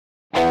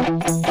Hej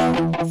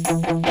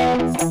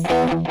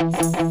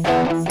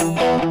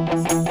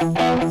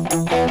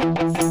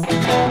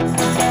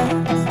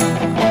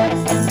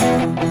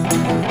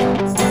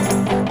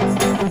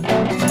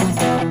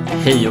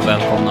och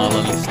välkomna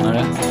alla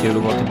lyssnare, kul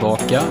att vara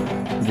tillbaka.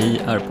 Vi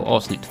är på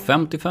avsnitt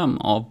 55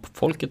 av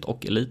Folket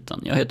och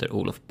eliten. Jag heter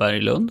Olof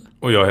Berglund.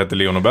 Och jag heter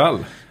Leon Nobel.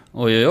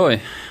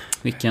 Oj,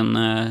 vilken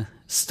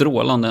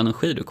strålande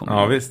energi du kommer.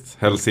 Ja visst,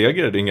 Hell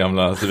Seger, din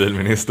gamla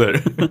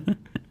civilminister.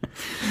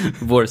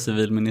 Vår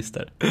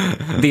civilminister.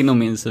 Din och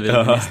min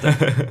civilminister.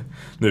 Ja.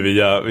 Nu vi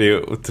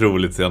är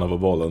otroligt sena på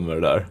bollen med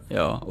det där.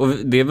 Ja, och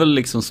det är väl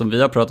liksom som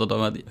vi har pratat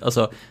om att,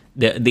 alltså,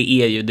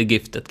 det är ju the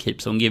gift that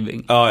keeps on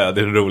giving. Ja,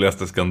 det är den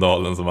roligaste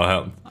skandalen som har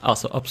hänt.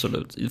 Alltså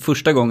absolut.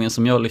 Första gången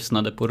som jag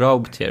lyssnade på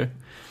Raubtier,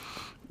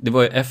 det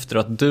var ju efter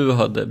att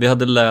vi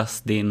hade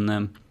läst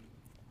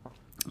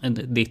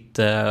ditt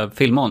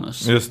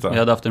filmmanus. Just det. Vi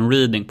hade haft en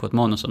reading på ett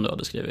manus som du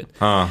hade skrivit.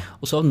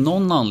 Och så av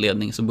någon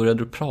anledning så började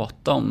du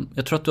prata om,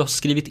 jag tror att du har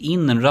skrivit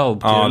in en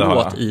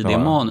Raubtier-låt i det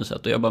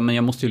manuset. Och jag bara, men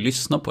jag måste ju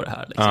lyssna på det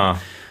här liksom.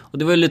 Och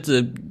det var ju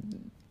lite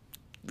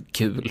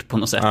kul på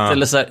något sätt.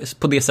 Eller så här,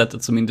 på det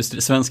sättet som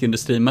svensk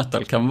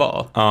industrimetal kan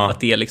vara. Att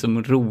det är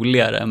liksom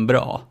roligare än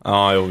bra.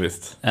 Ja, jo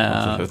visst.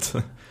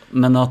 Absolut.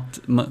 Men att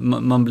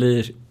man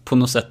blir på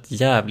något sätt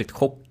jävligt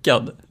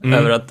chockad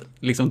över att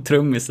liksom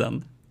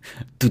trummisen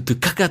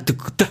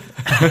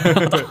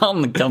att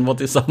han kan vara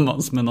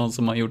tillsammans med någon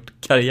som har gjort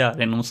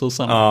karriär inom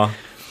sossarna. Ja.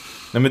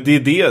 Nej, men det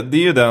är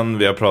ju den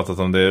vi har pratat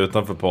om det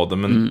utanför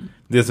podden. Men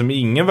det som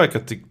ingen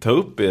verkar ta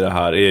upp i det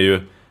här är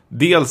ju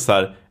dels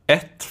här,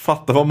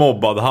 fatta vad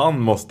mobbad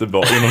han måste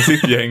vara inom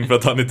sitt gäng för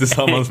att han är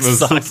tillsammans med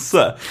en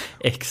sosse.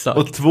 Exakt.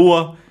 Och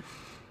 2,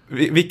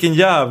 vilken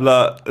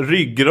jävla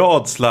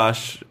ryggrad /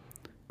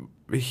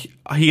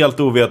 helt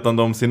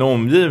ovetande om sin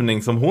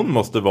omgivning som hon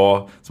måste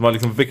vara, som har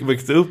liksom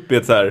växt upp i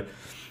ett så här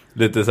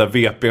lite så här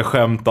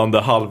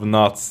VP-skämtande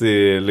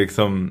halvnazi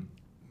liksom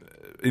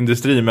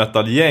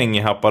industrimetal-gäng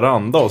i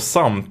Haparanda och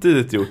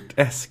samtidigt gjort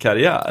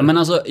S-karriär. Men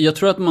alltså, jag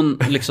tror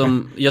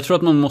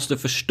att man måste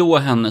förstå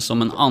henne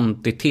som en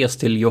antites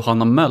till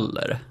Johanna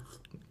Möller.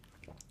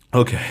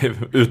 Okej,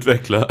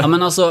 utveckla. Ja,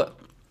 men alltså,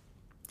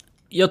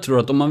 jag tror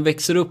att om man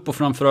växer upp, och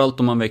framförallt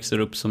om man växer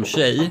upp som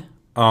tjej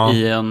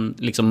i en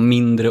liksom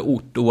mindre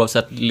ort,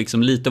 oavsett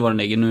liksom lite vad den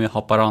är, nu är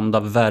Haparanda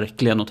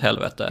verkligen åt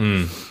helvete.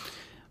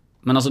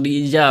 Men alltså det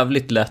är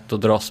jävligt lätt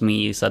att dras med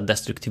i så här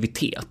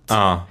destruktivitet.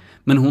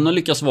 Men hon har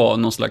lyckats vara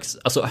någon slags,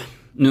 alltså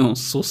nu är hon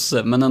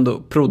sosse men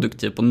ändå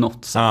produktiv på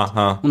något sätt.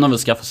 Hon har väl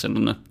skaffat sig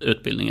någon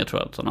utbildning, jag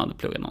tror att hon hade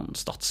pluggat någon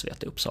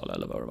statsvet i Uppsala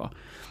eller vad det var.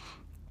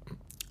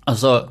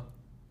 Alltså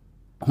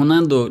hon har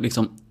ändå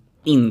liksom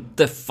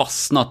inte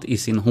fastnat i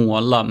sin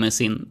håla med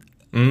sin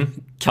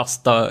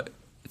kasta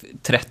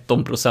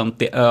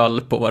 13% i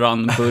öl på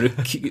varann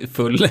burk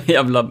full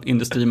jävla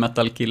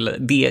industrimetallkille.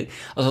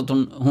 Alltså att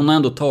hon har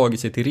ändå tagit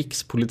sig till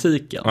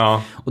rikspolitiken.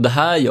 Och det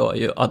här gör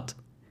ju att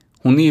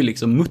hon är ju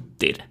liksom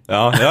muttir.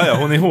 Ja,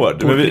 hon är hård.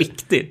 På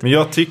riktigt. Men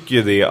jag tycker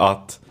ju det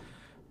att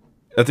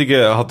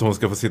hon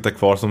ska få sitta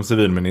kvar som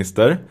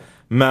civilminister.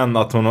 Men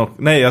att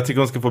jag tycker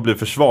hon ska få bli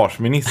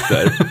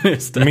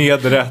försvarsminister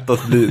med rätt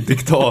att bli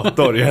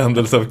diktator i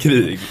händelse av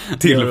krig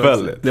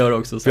tillfälligt. Det har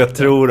också sagt. För jag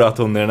tror att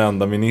hon är den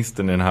enda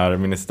ministern i den här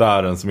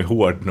ministären som är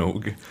hård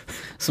nog.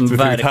 Som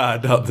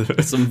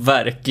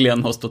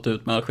verkligen har stått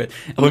ut med all skit.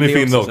 Hon är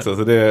fin också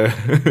så det.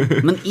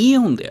 Men är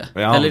hon det?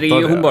 Eller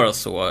är hon bara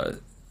så?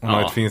 Hon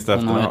har ett finst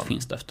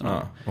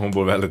efternamn. Hon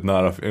bor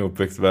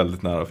uppväxt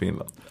väldigt nära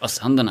Finland. Och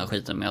sen den här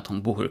skiten med att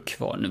hon bor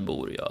kvar. Nu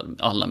bor ju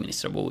alla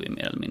ministrar bor ju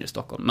mer eller mindre i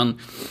Stockholm.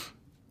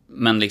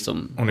 Men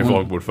liksom hon är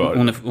folkbordförd.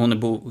 Hon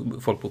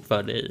är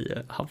folkbordförd i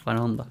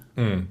Haparanda.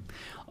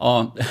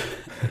 Ja,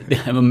 det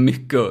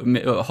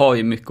var har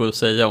ju mycket att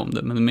säga om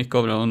det, men mycket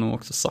av det har hon nog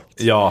också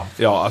sagt. Ja,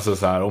 alltså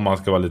så här, om man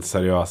ska vara lite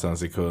seriös en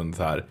sekund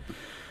så här.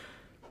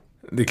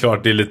 Det är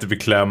klart det är lite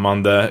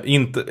beklämmande.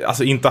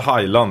 Inte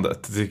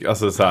heilandet.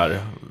 Alltså så här.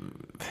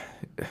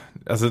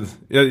 Alltså,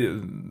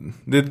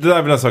 det där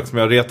är väl en sak som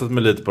jag har retat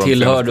mig lite på.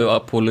 Tillhör du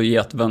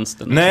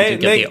apologetvänstern? Nej.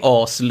 Att det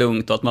är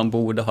aslugnt och att man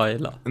borde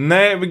heila?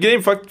 Nej, men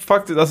grejen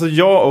faktiskt, alltså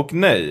ja och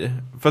nej.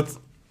 För att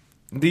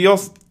det jag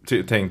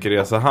tänker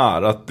är så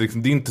här, att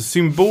liksom, det är inte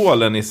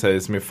symbolen i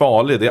sig som är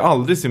farlig. Det är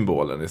aldrig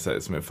symbolen i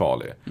sig som är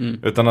farlig.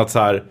 Utan att så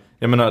här,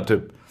 jag menar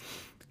typ,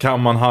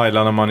 kan man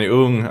heila när man är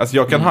ung? Alltså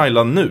jag kan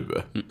heila nu.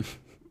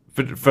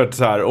 För att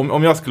så här,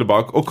 om jag skulle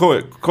bara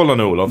kolla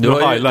nu Olof, du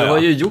har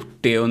ju gjort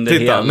det under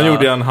Titta, nu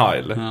gjorde jag en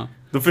heil.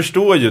 Då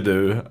förstår ju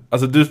du,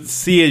 alltså du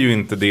ser ju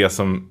inte det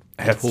som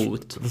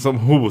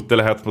hot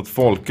eller hets mot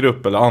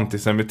folkgrupp eller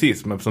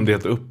antisemitism, eftersom det är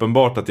helt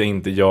uppenbart att jag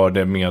inte gör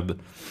det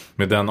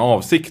med den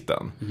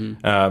avsikten.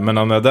 Men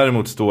om jag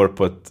däremot står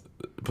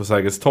på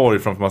Sergels torg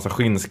framför massa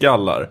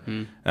skinnskallar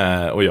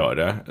och gör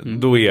det,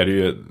 då är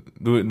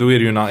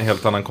det ju en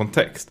helt annan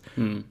kontext.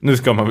 Nu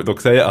ska man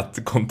dock säga att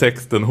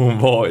kontexten hon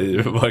var i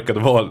verkade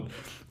vara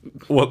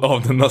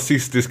av den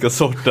nazistiska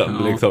sorten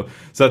liksom.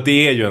 Så att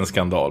det är ju en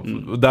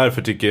skandal. Och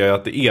därför tycker jag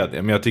att det är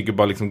det. Men jag tycker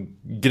bara liksom,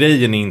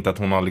 grejen är inte att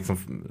hon har liksom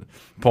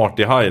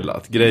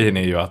partyheilat. Grejen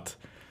är ju att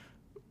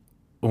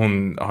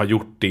hon har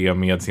gjort det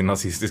med sin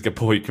nazistiska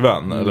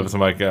pojkvän. Eller som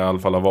verkar i alla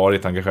fall ha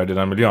varit engagerad i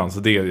den miljön. Så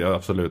det är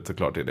absolut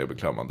såklart det är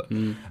beklämmande.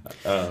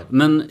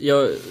 Men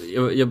jag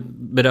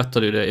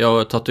berättade ju det. Jag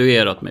har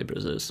tatuerat mig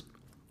precis.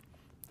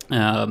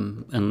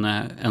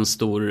 En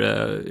stor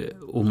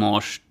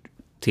hommage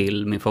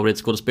till min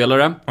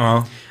favoritskådespelare.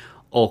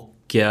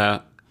 Och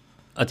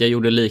att jag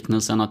gjorde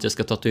liknelsen att jag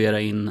ska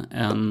tatuera in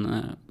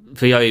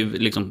för jag är ju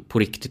liksom på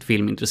riktigt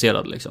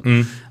filmintresserad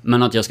liksom.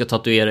 Men att jag ska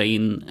tatuera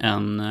in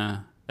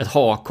ett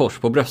hakkors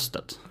på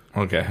bröstet.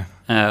 Okej.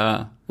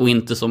 Och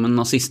inte som en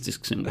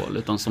nazistisk symbol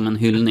utan som en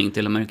hyllning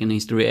till American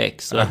History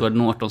X och Edward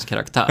Nortons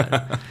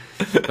karaktär.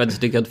 För att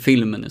jag tycker att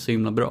filmen är så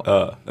himla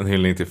bra. En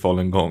hyllning till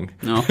Fallen Gong.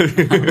 Ja,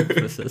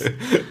 precis.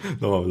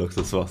 De har väl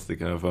också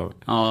svastika för mig.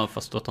 Ja,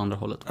 fast åt andra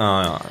hållet.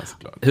 Ja,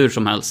 såklart. Hur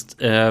som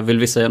helst, vill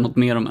vi säga något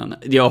mer om henne?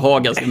 Jag har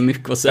ganska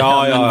mycket att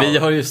säga, men vi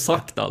har ju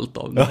sagt allt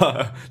om det.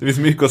 Ja, det finns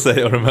mycket att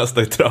säga och det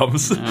mesta är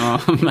trams. Ja,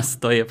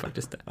 mesta är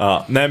faktiskt det.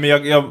 Ja, nej, men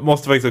jag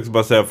måste faktiskt också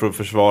bara säga för att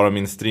försvara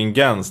min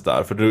stringens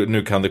där. För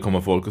nu kan det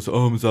komma folk och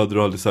så, men så hade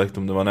du aldrig sagt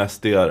om det var en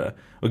SD-are.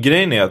 Och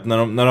grejen är att när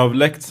de har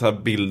läckt så här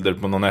bilder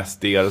på någon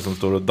SD-are som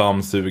står och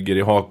dammsuger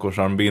i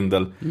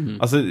hakkorsarmbindel.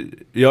 Alltså,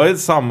 jag är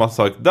samma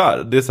sak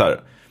där. Det är så här,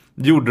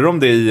 gjorde de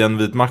det i en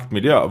vit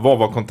maktmiljö? Vad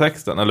var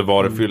kontexten? Eller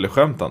var det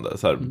fylleskämtande?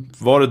 Så här,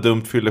 var det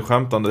dumt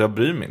fylleskämtande? Jag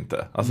bryr mig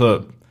inte.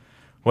 Alltså,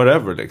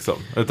 whatever liksom.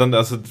 Utan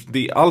alltså,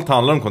 allt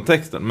handlar om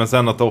kontexten. Men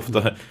sen att det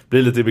ofta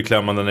blir lite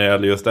beklämmande när det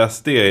gäller just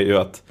SD är ju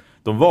att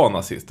de var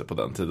nazister på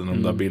den tiden.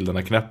 De där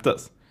bilderna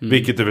knäpptes.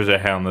 Vilket i och för sig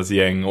hennes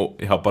gäng och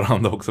i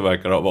Haparanda också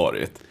verkar ha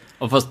varit.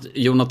 Och fast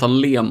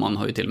Jonathan Lehmann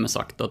har ju till och med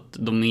sagt att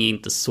de är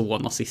inte så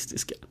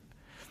nazistiska.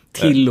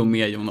 Till och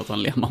med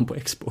Jonathan Lehmann på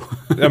Expo.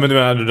 Ja, men du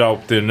menar du drar upp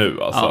det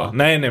nu alltså? Ja.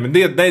 Nej, men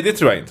det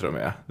tror jag inte de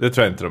är. Det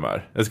tror jag inte de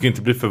är. Jag skulle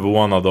inte bli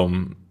förvånad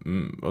om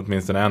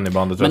åtminstone en i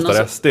bandet röstar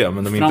alltså, SD,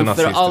 men de är inte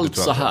nazister. Framförallt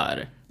så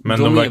här. Men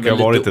de verkar ha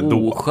varit det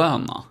då.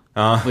 Osköna.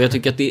 Ja. Och jag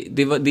tycker att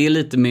det är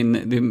lite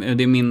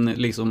det är min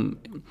liksom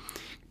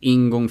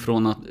ingång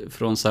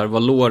från så här,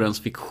 vad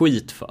Lorentz fick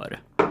skit för.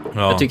 Ja.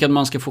 Jag tycker att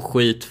man ska få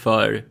skit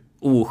för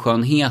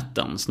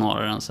oskönheten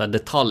snarare än så här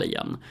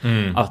detaljen.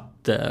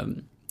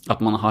 Att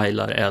man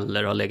heilar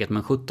eller har legat med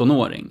en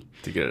 17-åring.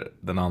 Tycker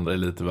den andra är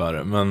lite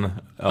värre, men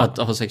ja. Att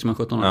ha sex med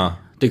en 17-åring. Ja.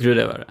 Tycker du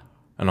det är värre?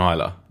 Än att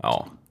heila?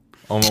 Ja.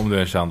 Om du är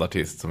en känd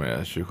artist som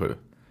är 27.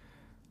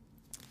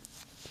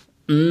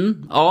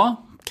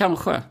 Ja,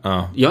 kanske.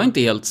 Ja. Jag är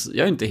inte helt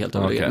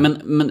övertygad. Okay.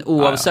 Men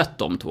oavsett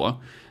de två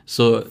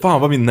så...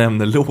 Fan vad vi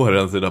nämner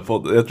Lorentz i den här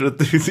podden. Jag tror att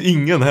det finns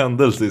ingen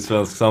händelse i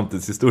svensk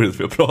samtidshistoria som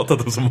vi har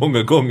pratat om så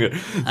många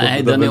gånger.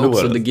 Nej, den är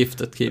också the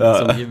gifted kid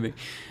som giving.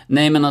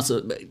 Nej, men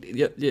alltså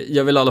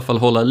jag vill i alla fall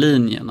hålla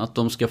linjen att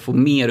de ska få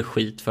mer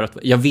skit för att...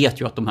 Jag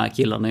vet ju att de här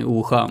killarna är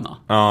osköna.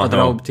 Att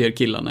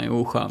Raubtier-killarna är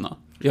osköna.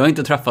 Jag har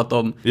inte träffat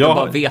dem, jag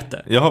bara vet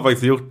det. Jag har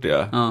faktiskt gjort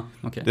det.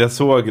 Okay. Jag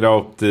såg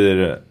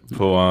Raubtier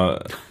på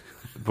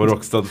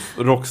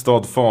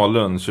Rockstad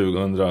Falun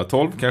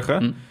 2012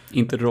 kanske.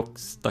 Inte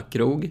Rockstad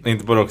krog.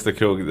 Inte på Rockstad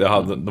krog.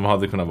 De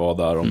hade kunnat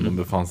vara där om de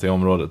befann sig i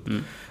området.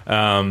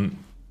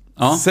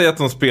 Säg att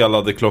de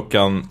spelade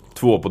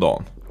 2:00 på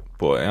dagen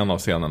på en av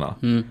scenerna.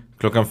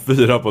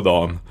 4:00 på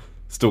dagen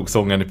stod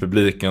sångaren i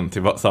publiken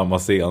till samma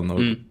scen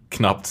och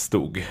knappt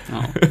stod.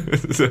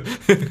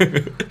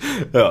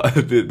 Ja,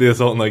 det är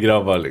sådana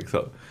grabbar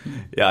liksom.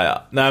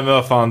 Ja. Nej, men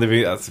vad fan, det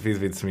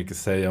finns inte så mycket att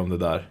säga om det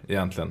där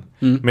egentligen.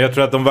 Men jag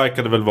tror att de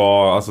verkade väl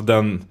vara, alltså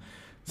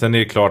sen är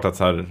det klart att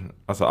så här,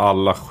 alltså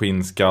alla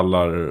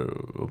skinnskallar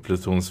och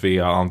Pluton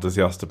Svea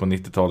entusiaster på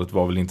 90-talet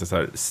var väl inte så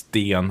här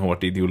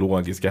stenhårt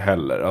ideologiska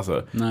heller.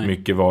 Alltså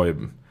mycket var ju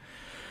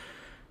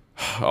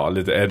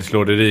lite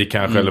edgelorderi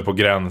kanske eller på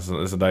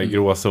gränsen så där i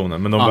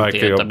gråzonen, men de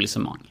verkar ju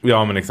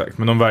ja, men exakt,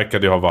 men de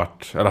verkade ju ha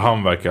varit, eller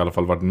han verkar i alla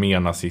fall varit mer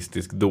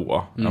nazistisk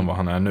då än vad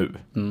han är nu.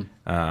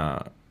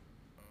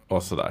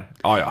 Och sådär.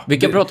 Vi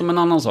kan prata om en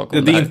annan sak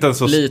om det är inte en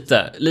så...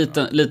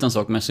 liten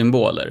sak med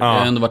symboler. Jag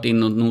har ändå varit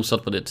inne och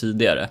nosat på det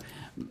tidigare.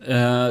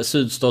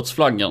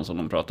 Sydstatsflaggan som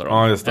de pratar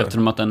om,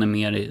 eftersom att den är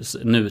mer i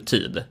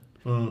nutid.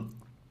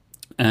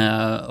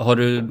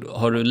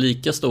 Har du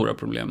lika stora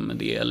problem med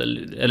det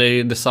eller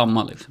är det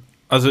samma liksom?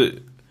 Alltså,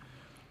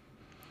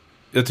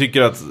 jag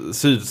tycker att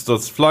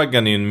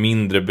sydstatsflaggan är en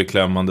mindre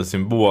beklämmande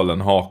symbol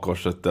än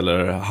hakkorset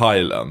eller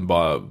heilen,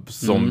 bara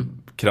som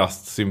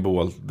krasst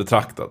symbol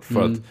betraktat.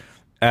 För att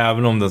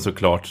även om den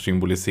såklart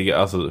symboliserar,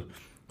 alltså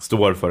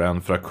står för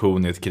en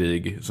fraktion i ett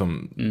krig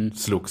som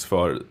slogs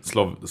för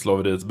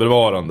slaveriets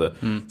bevarande,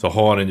 så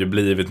har den ju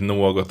blivit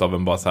något av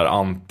en bara så här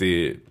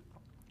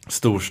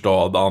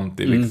anti-storstad,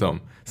 liksom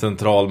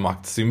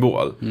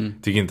centralmaktssymbol.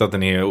 Tycker inte att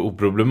den är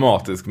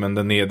oproblematisk, men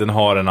den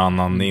har en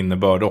annan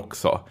innebörd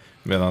också.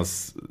 Medan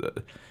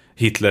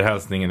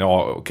Hitler-hälsningen,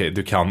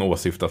 du kan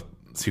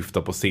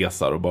syfta på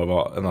Caesar och bara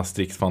vara en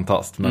strikt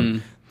fantast,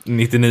 men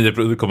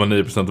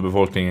 99,9% av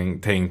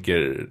befolkningen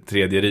tänker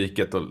Tredje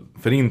riket och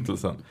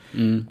förintelsen.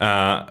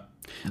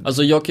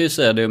 Alltså jag kan ju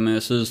säga det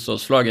med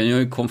sydstatsflaggan, jag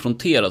har ju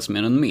konfronterats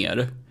med den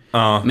mer.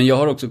 Men jag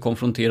har också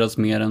konfronterats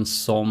med den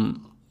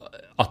som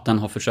att den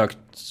har försökt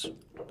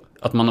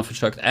att man har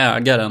försökt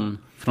äga den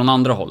från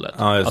andra hållet.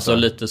 Alltså det.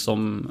 lite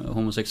som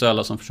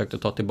homosexuella som försökte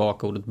ta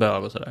tillbaka ordet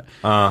bög och sådär.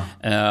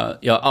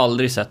 Jag har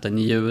aldrig sett en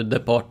jude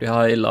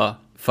partyheila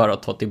för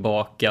att ta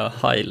tillbaka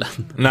heilen.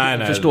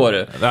 Nej. Förstår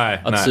du?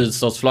 Nej.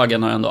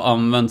 Sydstatsflaggan har ändå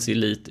använts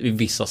i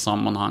vissa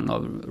sammanhang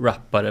av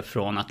rappare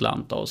från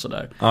Atlanta och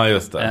sådär. Ja,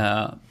 just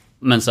det.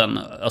 Men sen,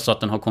 alltså att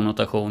den har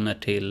konnotationer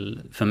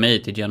för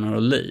mig till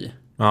General Lee.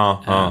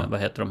 Vad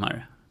heter de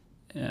här?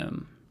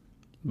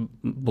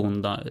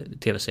 Bonda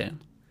tv-serien.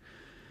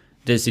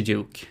 Daisy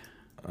Duke.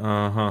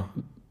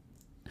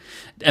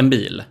 En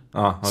bil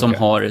som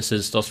har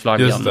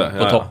sydstatsflaggan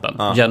på toppen.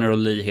 General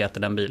Lee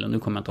heter den bilen. Nu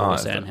kommer jag inte ihåg vad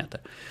serien heter.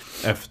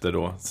 Efter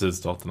då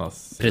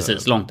sydstaternas...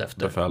 Precis, långt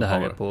efter. Det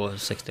här är på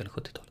 60- eller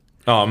 70-talet.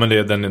 Ja, men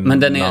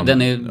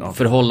den är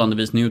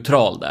förhållandevis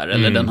neutral där.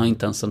 Eller den har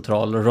inte en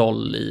central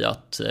roll i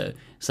att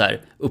så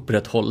här,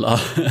 upprätthålla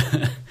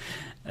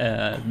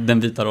den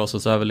vita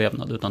rasens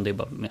överlevnad. Utan det är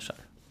bara mer så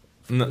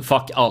här.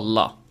 Fuck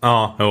alla.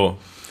 Ja, jo.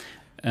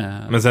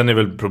 Men sen är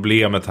väl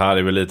problemet här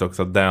är väl lite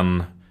också att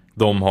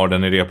de har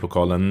den i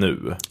replokalen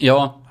nu.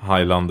 Ja.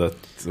 Heilandet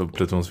och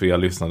Plutons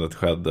Svea-lyssnandet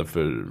skedde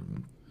för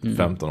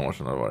 15 år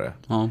sedan eller vad det är.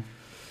 Ja.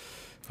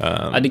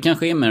 Det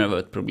kanske är mer av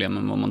ett problem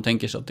än vad man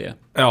tänker sig att det är.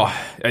 Ja,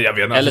 jag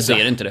vet inte. Eller så är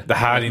det inte det.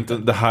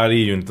 Det här är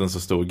ju inte en så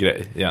stor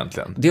grej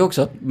egentligen. Det är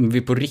också att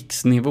vi på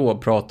riksnivå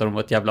pratar om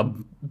vad ett jävla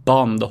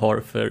band har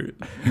för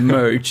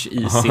merch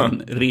i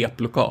sin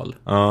replokal.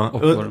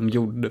 Och vad de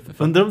gjorde för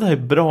fan. Undrar om det här är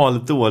bra eller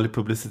dålig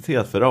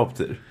publicitet för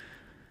Raptir?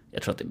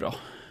 Jag tror att det är bra.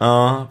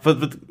 Ja,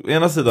 för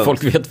ena sidan...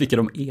 Folk vet vilka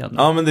de är nu.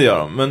 Ja, men det gör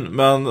de.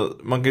 Men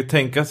man kan ju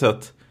tänka sig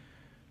att...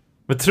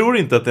 Men tror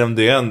inte att det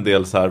är en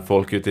del så här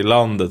folk ute i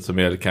landet som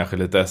är kanske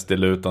lite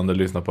SD-lutande,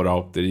 lyssnar på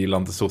Raptir, gillar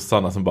inte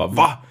sossarna som bara,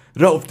 va?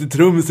 Raptir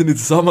trummisen är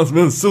tillsammans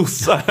med en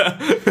sossa?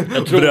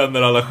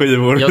 Bränner alla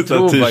skivor.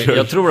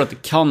 Jag tror att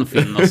det kan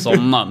finnas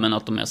sådana, men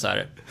att de är så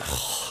här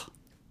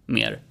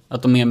mer.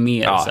 Att de är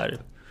mer så här.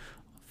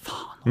 Fan.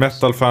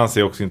 Metal-fans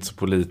är också inte så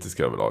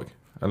politiska överlag.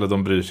 Eller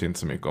de bryr sig inte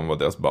så mycket om vad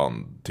deras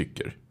band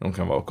tycker. De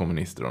kan vara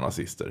kommunister och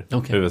nazister.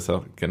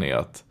 Huvudsaken är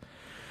att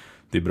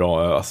det är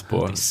bra ös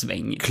på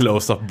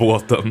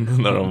close-up-båten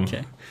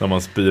när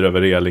man spyr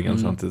över relingen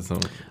samtidigt som...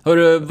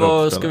 Hörru,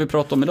 vad ska vi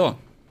prata om idag?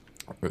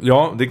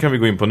 Ja, det kan vi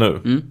gå in på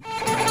nu.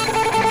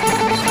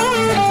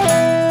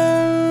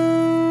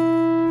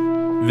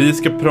 Vi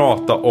ska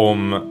prata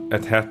om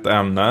ett hett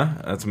ämne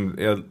som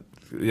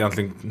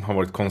egentligen har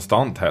varit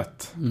konstant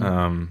hett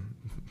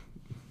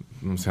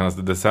de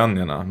senaste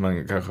decennierna,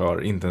 men kanske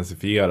har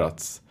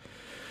intensifierats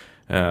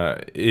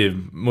i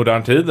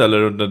modern tid,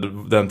 eller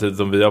den tid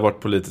som vi har varit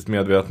politiskt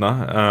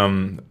medvetna,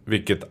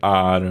 vilket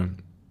är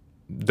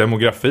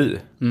demografi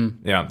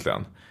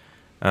egentligen.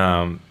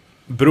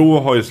 Brå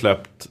har ju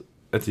släppt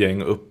ett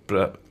gäng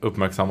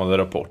uppmärksammade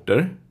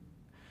rapporter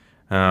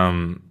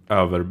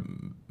över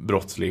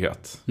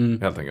brottslighet,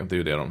 helt enkelt. Det är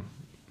ju det de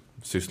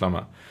sysslar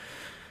med.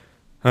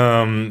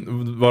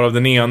 Varav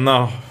den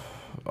ena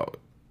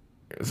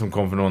som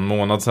kom för någon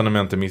månad sedan, om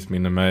jag inte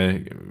missminner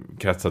mig,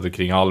 kretsade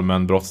kring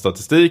allmän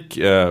brottsstatistik,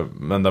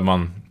 men där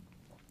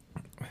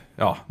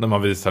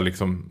man visar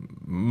liksom,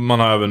 man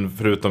har även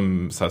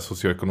förutom så här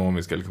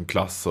socioekonomiska liksom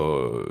klass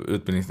och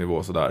utbildningsnivå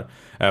och sådär,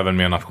 även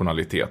med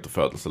nationalitet och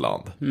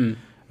födelseland.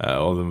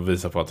 Och de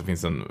visar på att det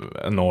finns en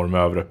enorm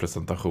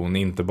överrepresentation,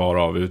 inte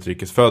bara av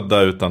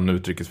utrikesfödda utan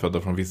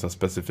utrikesfödda från vissa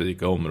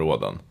specifika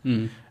områden.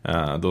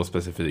 Då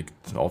specifikt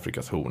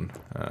Afrikas horn,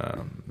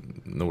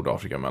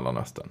 Nordafrika,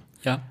 Mellanöstern.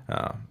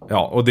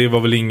 Ja, och det var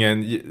väl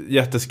ingen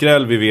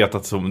jätteskräll. Vi vet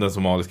att den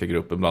somaliska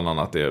gruppen bland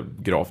annat är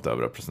gravt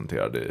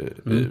överrepresenterad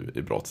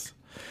i brotts.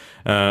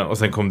 Och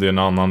sen kom det en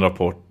annan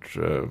rapport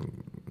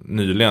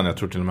nyligen, jag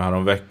tror till och med här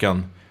om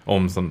veckan,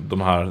 om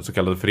de här så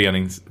kallade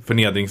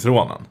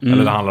förnedringsrånen.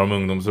 Eller det handlar om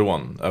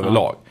ungdomsrån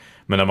överlag.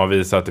 Men där man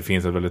visar att det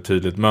finns ett väldigt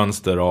tydligt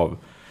mönster av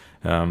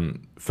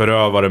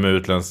förövare med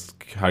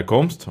utländsk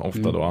härkomst,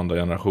 ofta då andra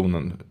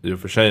generationen i och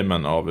för sig,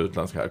 men av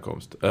utländsk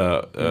härkomst,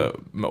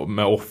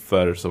 med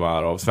offer som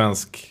är av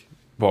svensk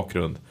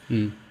bakgrund.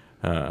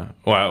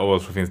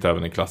 Och så finns det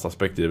även en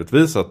klassaspekt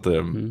givetvis, att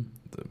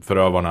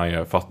förövarna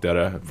är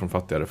från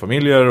fattigare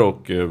familjer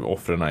och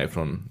offren är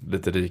från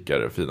lite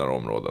rikare, finare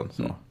områden,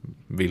 så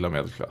villa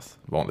medelklass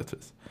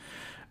vanligtvis.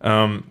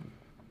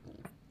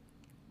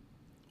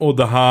 Och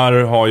det här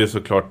har ju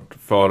såklart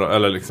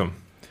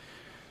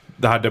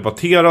det här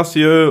debatteras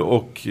ju,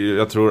 och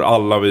jag tror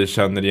alla vi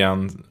känner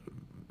igen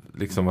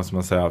liksom, vad ska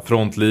man säga,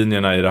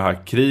 frontlinjerna i det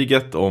här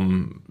kriget,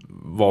 om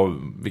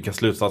vilka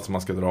slutsatser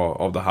man ska dra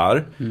av det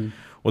här.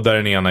 Och där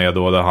den ena är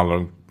då, det handlar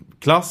om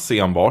klass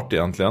enbart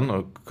egentligen,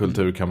 och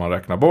kultur kan man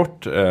räkna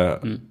bort,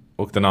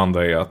 och den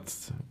andra är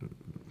att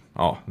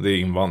det är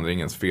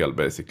invandringens fel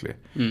basically.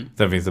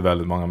 Sen finns det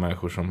väldigt många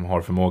människor som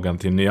har förmågan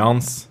till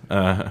nyans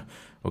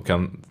och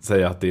kan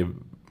säga att det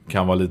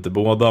kan vara lite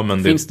båda,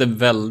 men finns det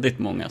väldigt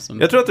många som...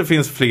 Jag tror att det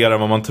finns fler än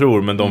vad man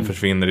tror, men de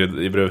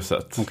försvinner i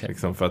bruset.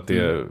 Liksom, för att det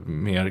är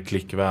mer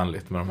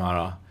klickvänligt med de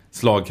här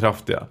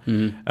slagkraftiga.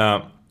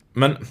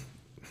 Men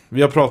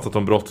vi har pratat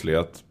om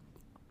brottslighet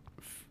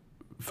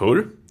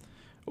förr,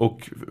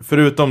 Och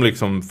förutom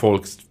liksom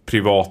folks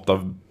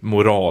privata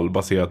moral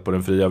baserat på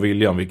den fria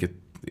viljan, vilket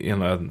är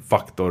en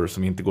faktor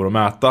som inte går att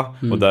mäta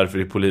och därför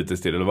är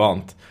politiskt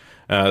irrelevant,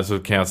 så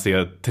kan jag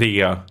se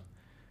 3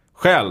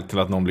 skäl till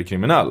att någon blir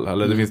kriminell.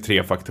 Eller det finns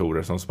 3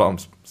 faktorer som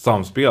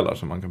samspelar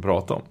som man kan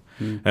prata om.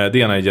 Det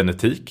ena är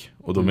genetik,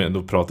 och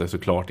då pratar jag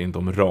såklart inte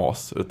om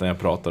ras, utan jag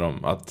pratar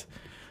om att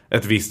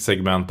ett visst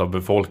segment av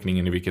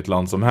befolkningen i vilket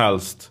land som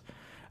helst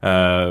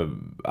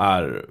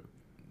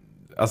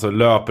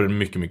löper en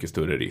mycket, mycket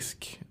större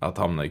risk att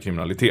hamna i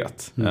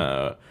kriminalitet.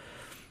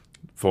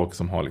 Folk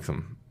som har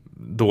liksom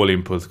dålig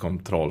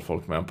impulskontroll,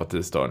 folk med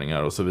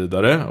empatistörningar och så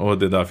vidare. Och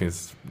det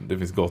finns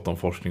gott om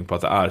forskning på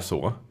att det är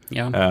så.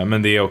 Ja.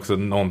 Men det är också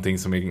någonting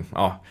som är,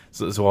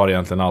 så har det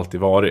egentligen alltid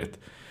varit.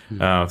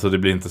 Så det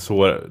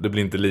blir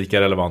inte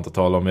lika relevant att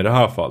tala om i det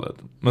här fallet.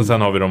 Men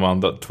sen har vi de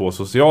andra 2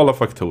 sociala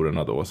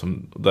faktorerna då,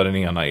 där den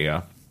ena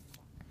är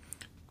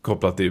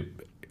kopplat till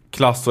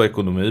klass och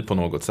ekonomi på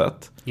något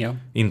sätt. Ja.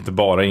 Inte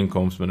bara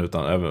inkomst, men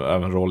utan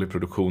även roll i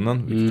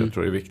produktionen, vilket jag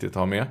tror är viktigt att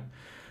ha med.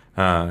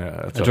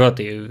 Jag tror att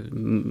det är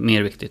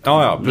mer viktigt än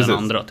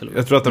andra till och med.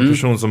 Jag tror att en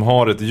person som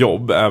har ett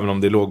jobb, även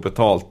om det är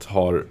lågbetalt,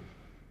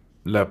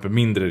 löper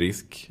mindre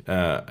risk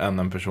än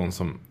en person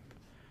som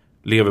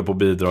lever på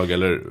bidrag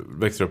eller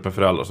växer upp med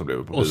föräldrar som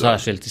lever på bidrag. Och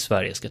särskilt i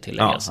Sverige ska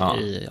tilläggas.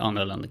 I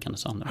andra länder kan det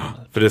se annorlunda.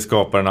 För det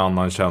skapar en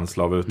annan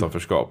känsla av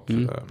utanförskap.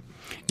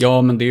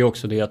 Ja, men det är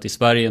också det att i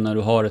Sverige när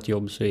du har ett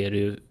jobb så är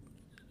du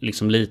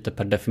liksom lite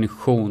per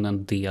definition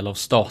en del av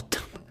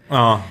staten.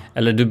 Ja.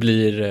 Eller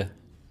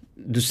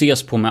du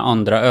ses på med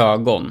andra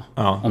ögon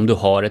om du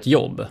har ett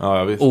jobb.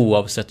 Ja,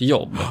 oavsett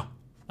jobb.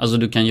 Alltså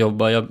du kan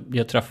jobba, jag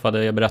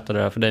berättade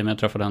det här för dig, men jag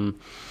träffade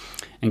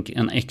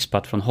en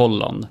expat från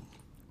Holland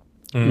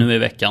nu i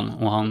veckan,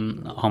 och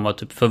han var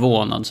typ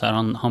förvånad så här,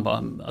 han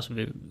bara, alltså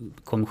vi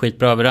kom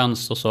skitbra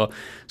överens, och så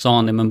sa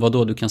han det, men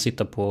vadå, du kan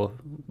sitta på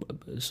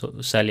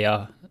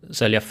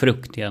sälja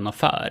frukt i en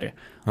affär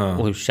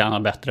och tjäna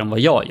bättre än vad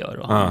jag gör,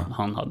 och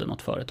han hade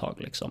något företag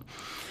liksom.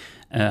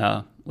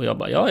 Och jag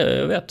bara,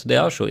 jag vet, det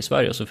är så i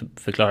Sverige, och så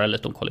förklarar jag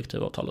lite om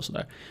kollektivavtal och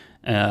sådär.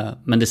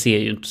 Men det ser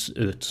ju inte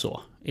ut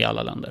så i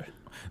alla länder.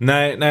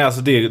 Nej,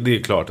 alltså det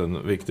är klart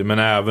en viktig, men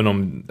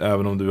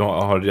även om du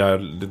har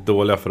jävligt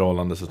dåliga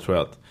förhållanden, så tror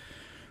jag att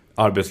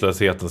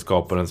arbetslösheten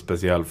skapar en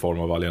speciell form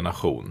av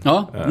alienation.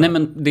 Ja, nej,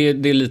 men det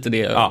är lite det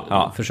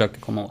jag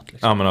försöker komma åt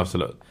liksom. Ja, men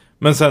absolut.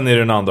 Men sen är det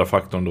den andra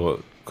faktorn då,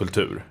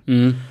 kultur.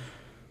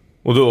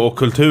 Och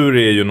kultur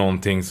är ju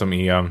någonting som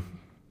är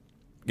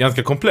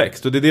ganska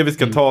komplext, och det är det vi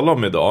ska tala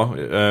om idag.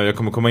 Jag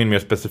kommer komma in mer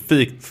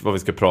specifikt vad vi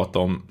ska prata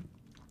om,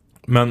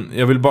 men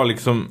jag vill bara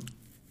liksom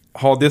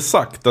ha det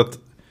sagt att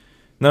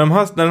när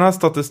den här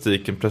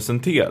statistiken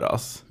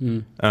presenteras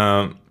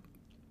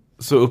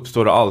så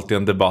uppstår det alltid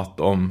en debatt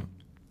om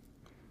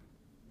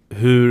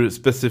hur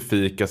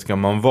specifika ska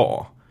man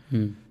vara.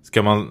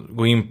 Ska man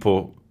gå in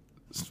på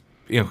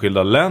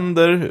enskilda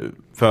länder,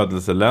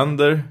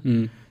 födelseländer?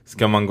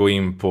 Ska man gå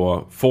in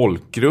på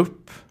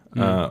folkgrupp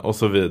och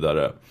så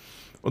vidare?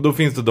 Och då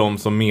finns det de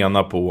som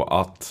menar på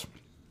att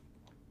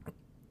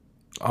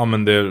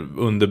men det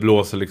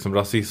underblåser liksom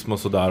rasism och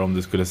sådär, om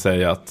du skulle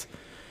säga att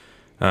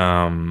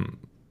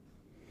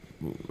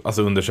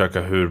alltså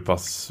undersöka hur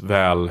pass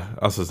väl,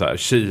 alltså så här,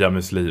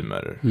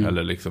 shia-muslimer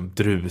eller liksom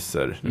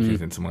druser, det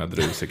finns inte så många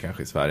druser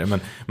kanske i Sverige,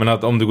 men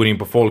att om du går in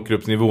på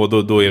folkgruppsnivå,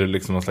 då är det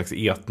liksom någon slags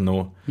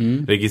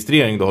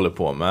etnoregistrering du håller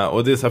på med,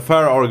 och det är så här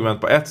fair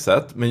argument på ett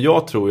sätt, men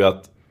jag tror ju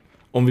att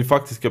om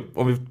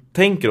vi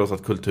tänker oss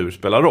att kultur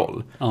spelar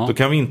roll, då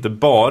kan vi inte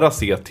bara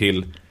se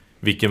till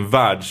vilken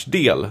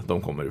världsdel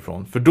de kommer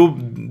ifrån, för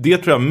det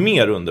tror jag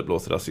mer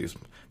underblåser rasism.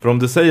 För om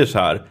du säger så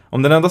här,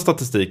 om den enda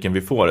statistiken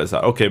vi får är så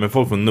här, okej, men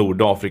folk från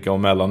Nordafrika och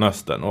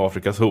Mellanöstern och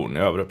Afrikas horn är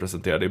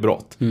överrepresenterade i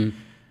brott.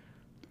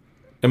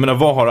 Jag menar,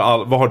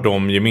 vad har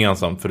de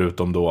gemensamt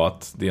förutom då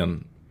att det är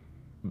en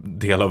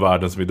del av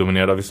världen som är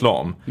dominerad av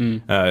islam?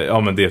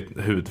 Men det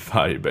är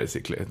hudfärg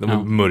basically. De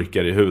är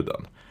mörkare i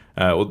huden.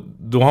 Och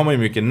då har man ju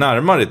mycket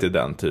närmare till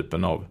den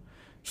typen av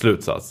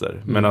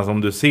slutsatser. Men alltså,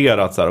 om du ser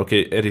att så här,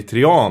 okej,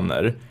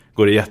 eritreaner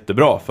går det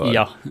jättebra för.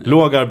 Ja.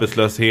 Låg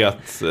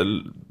arbetslöshet,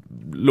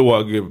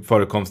 låg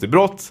förekomst i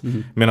brott,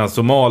 medan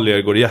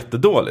somalier går det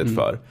jättedåligt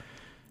för.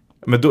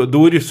 Men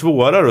då är det ju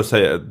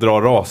svårare att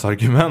dra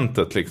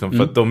rasargumentet liksom,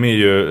 för att de är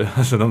ju,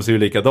 alltså, de ser ju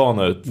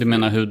likadana ut. Du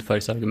menar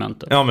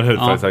hudfärgsargumentet? Ja, men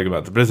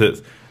hudfärgsargumentet,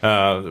 precis.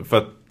 För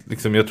att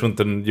liksom, jag tror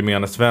inte en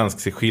gemene svensk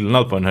ser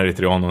skillnad på den här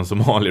eritreanen och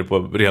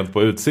somalier rent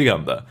på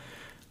utseende.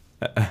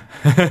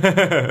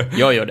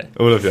 Jag gör det.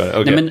 Olof gör det,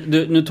 okay. Nej, men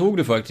nu tog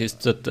du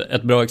faktiskt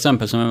ett bra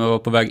exempel som jag var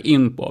på väg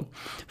in på.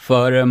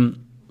 För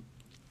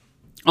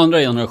andra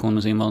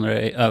generationens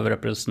invandrare är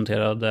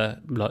överrepresenterade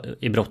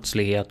i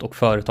brottslighet och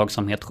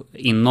företagsamhet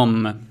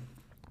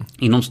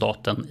inom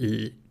staten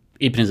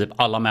i princip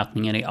alla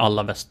mätningar i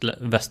alla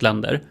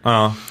västländer.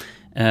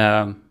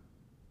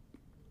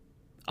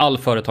 All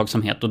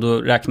företagsamhet, och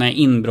då räknar jag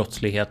in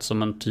brottslighet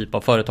som en typ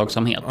av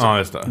företagsamhet.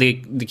 Just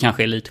det. Det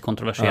kanske är lite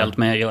kontroversiellt,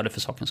 men jag gör det för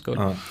sakens skull.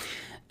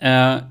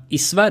 I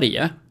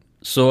Sverige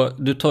Så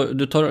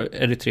du tar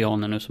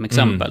eritreaner nu som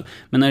exempel.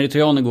 Men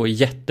eritreaner går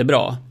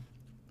jättebra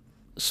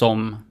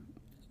som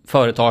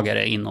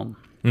företagare inom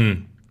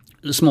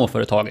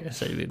småföretagare,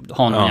 säger vi.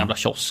 Har någon jävla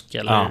kiosk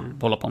eller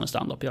hålla på med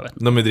stand-up, jag vet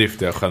inte. De är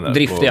driftiga generellt.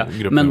 Driftiga,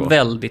 men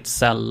väldigt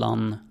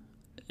sällan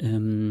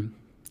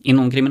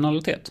inom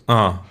kriminalitet.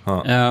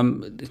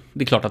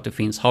 Det är klart att det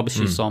finns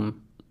habishis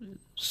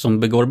som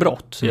begår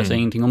brott. Jag säger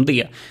ingenting om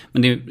det.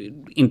 Men det är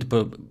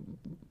inte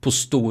på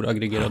stor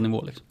aggregerad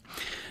nivå. Liksom.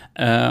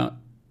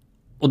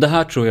 Och det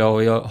här tror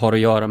jag har att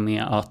göra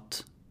med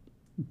att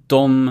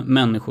de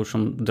människor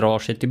som drar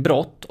sig till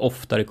brott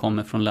oftare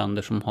kommer från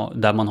länder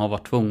där man har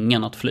varit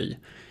tvungen att fly.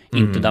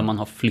 Inte där man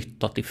har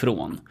flyttat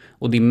ifrån.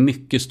 Och det är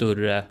mycket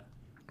större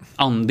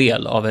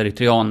andel av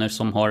eritreaner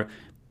som har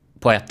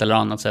på ett eller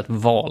annat sätt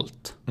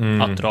valt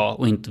att dra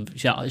och inte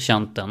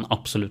känt det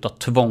absoluta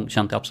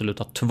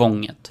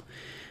tvånget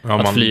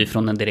att fly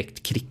från en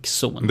direkt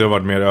krigszon. Det har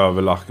varit mer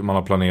överlagt, man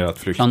har planerat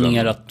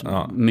flykten.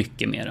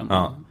 Mycket mer än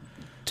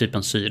typ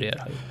en syrier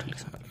har gjort till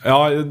exempel.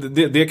 Ja,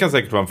 det kan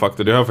säkert vara en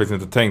faktor. Det har jag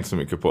faktiskt inte tänkt så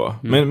mycket på.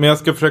 Men jag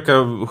ska försöka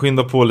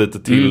skynda på lite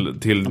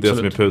till det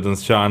som är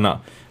pudelns kärna.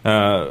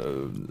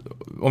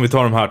 Om vi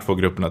tar de här två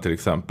grupperna till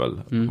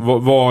exempel.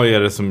 Vad är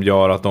det som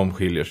gör att de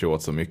skiljer sig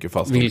åt så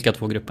mycket? Vilka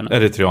två grupperna?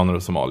 Eritreaner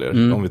och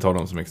somalier, om vi tar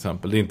dem som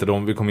exempel. Det är inte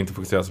vi kommer inte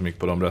fokusera så mycket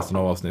på dem resten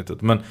av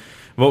avsnittet. Men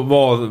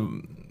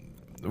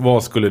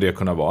vad skulle det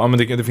kunna vara? Ja, men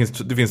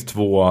det finns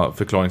två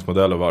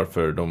förklaringsmodeller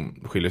varför de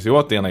skiljer sig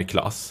åt. Det ena är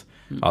klass.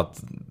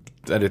 Att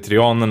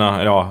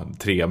eritreanerna,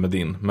 3 med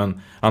din.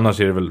 Men annars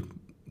är det väl,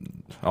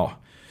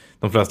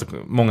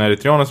 många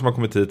eritreaner som har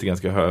kommit hit är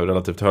ganska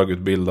relativt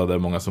högutbildade.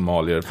 Många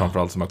somalier,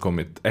 framförallt som har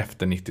kommit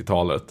efter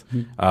 90-talet,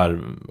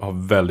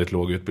 har väldigt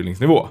låg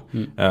utbildningsnivå.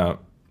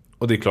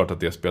 Och det är klart att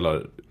det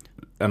spelar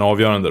en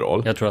avgörande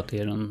roll. Jag tror att det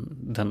är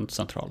den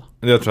centrala.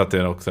 Jag tror att det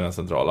är också den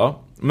centrala.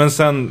 Men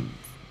sen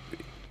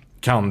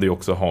kan det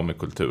också ha med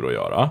kultur att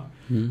göra.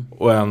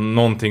 Och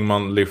någonting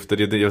man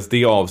lyfter i just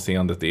det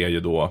avseendet är ju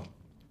då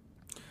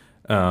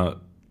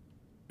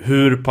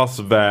hur pass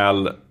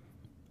väl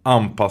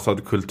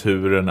anpassad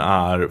kulturen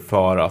är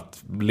för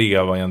att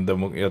leva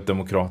i ett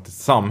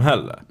demokratiskt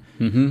samhälle.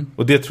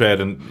 Och det tror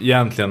jag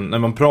egentligen, när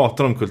man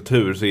pratar om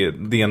kultur så är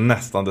det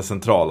nästan det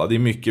centrala. Det är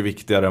mycket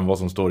viktigare än vad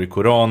som står i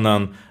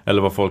Koranen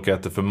eller vad folk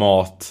äter för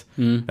mat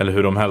eller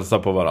hur de hälsar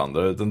på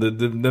varandra. Utan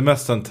det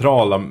mest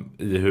centrala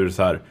i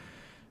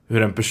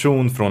hur en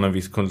person från en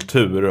viss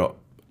kultur,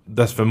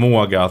 dess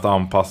förmåga att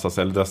anpassa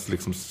sig eller dess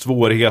liksom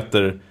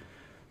svårigheter /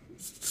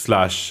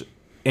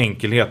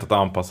 enkelhet att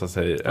anpassa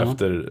sig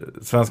efter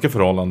svenska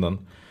förhållanden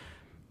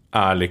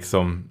är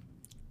liksom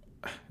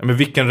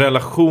vilken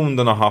relation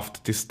den har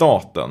haft till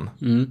staten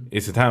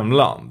i sitt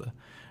hemland.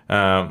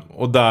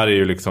 Och där är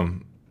ju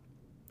liksom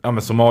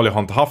Somalia har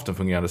inte haft en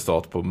fungerande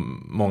stat på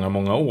många,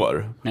 många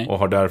år. Nej. Och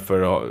har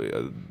därför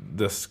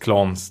dess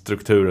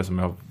klanstrukturer som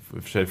har i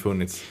och för sig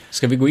funnits.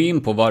 Ska vi gå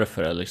in på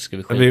varför eller ska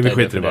vi skita vi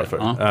skiter i varför?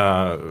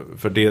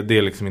 För det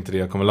är liksom inte det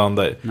jag kommer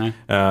landa i.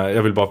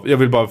 Jag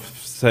vill bara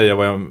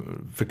säga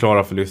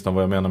förklara för lyssnarna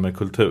vad jag menar med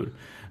kultur.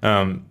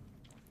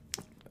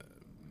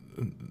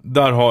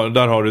 Där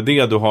har du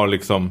det. Du har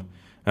liksom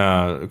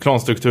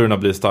klanstrukturerna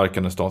blir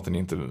starka när staten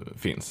inte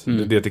finns.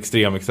 Det är ett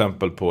extremt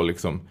exempel på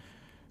liksom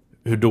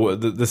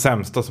hur det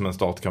sämsta som en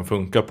stat kan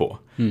funka på.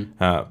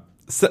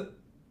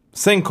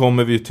 Sen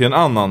kommer vi till en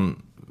annan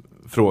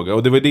fråga,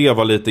 och det var det jag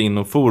var lite in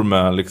och for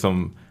med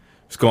liksom,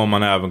 ska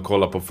man även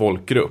kolla på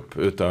folkgrupp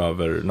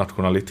utöver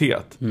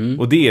nationalitet?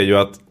 Och det är ju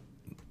att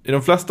i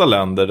de flesta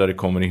länder där det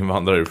kommer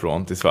invandrare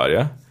ifrån till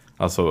Sverige,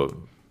 alltså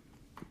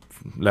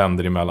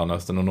länder i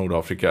Mellanöstern och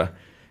Nordafrika,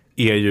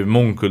 är ju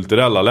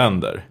mångkulturella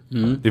länder.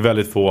 Det är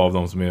väldigt få av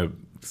dem som är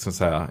så att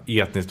säga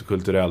etniskt och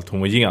kulturellt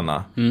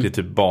homogena. Det är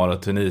typ bara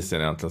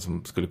Tunisien egentligen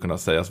som skulle kunna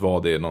sägas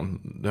vara det i någon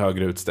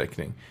högre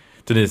utsträckning.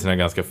 Tunisien är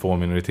ganska få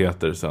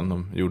minoriteter sen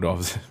de gjorde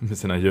av med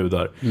sina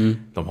judar.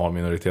 De har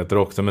minoriteter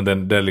också, men det är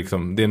en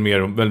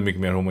väldigt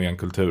mycket mer homogen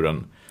kultur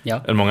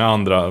än många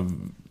andra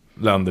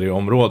länder i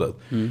området.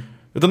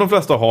 Utan de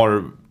flesta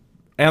har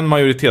en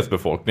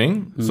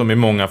majoritetsbefolkning som i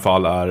många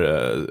fall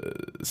är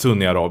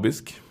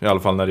sunni-arabisk, i alla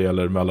fall när det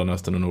gäller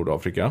Mellanöstern och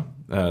Nordafrika.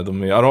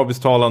 De är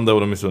arabisktalande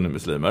och de är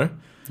sunni-muslimer.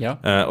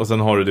 Och sen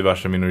har du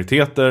diverse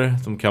minoriteter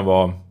som kan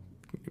vara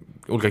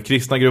olika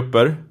kristna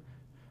grupper,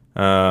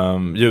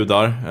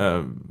 judar,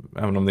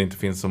 även om det inte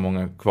finns så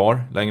många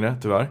kvar längre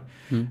tyvärr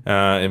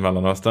i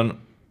Mellanöstern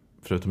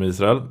förutom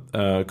Israel.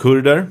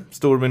 Kurder,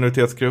 stor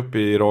minoritetsgrupp i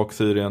Irak,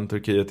 Syrien,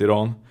 Turkiet,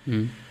 Iran.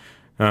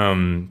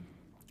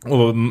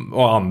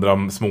 Och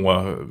andra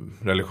små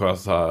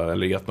religiösa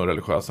eller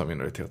etnoreligiösa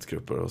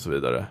minoritetsgrupper och så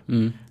vidare.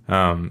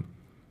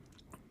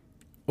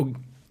 Och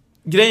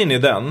grejen är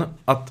den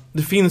att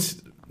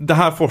det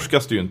här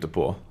forskas det ju inte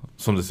på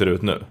som det ser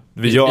ut nu.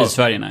 I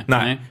Sverige,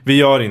 nej. Vi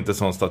gör inte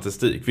sån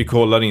statistik. Vi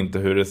kollar inte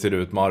hur det ser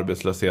ut med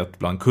arbetslöshet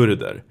bland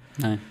kurder.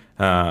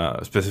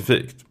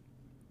 Specifikt.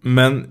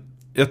 Men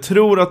jag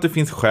tror att det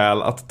finns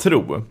skäl att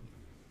tro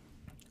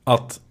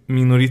att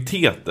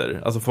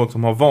minoriteter, alltså folk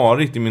som har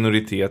varit i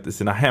minoritet i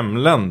sina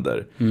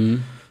hemländer,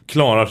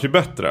 klarar sig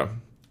bättre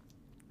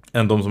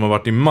än de som har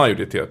varit i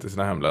majoritet i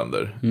sina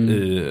hemländer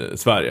i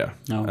Sverige.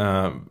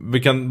 Vi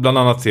kan bland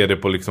annat se det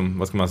på liksom,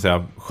 vad ska man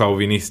säga,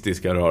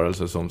 chauvinistiska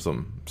rörelser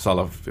som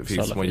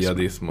salafism och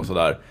jihadism och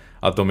sådär.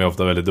 Att de är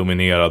ofta väldigt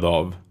dominerade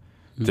av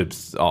typ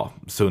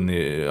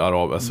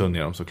sunni-araber, sunni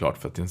är de såklart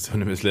för att det är en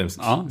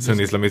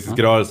sunni-islamistisk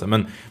rörelse.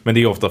 Men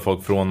det är ofta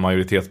folk från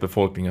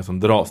majoritetsbefolkningen som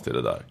dras till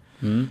det där.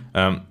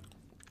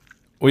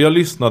 Och jag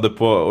lyssnade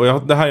på,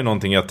 och det här är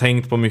någonting jag har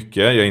tänkt på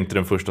mycket. Jag är inte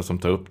den första som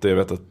tar upp det. Jag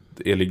vet att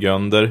Eli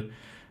Gönder,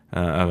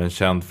 även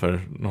känd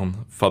för någon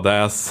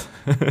fadäs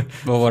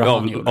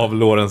av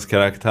Lorens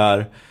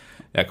karaktär.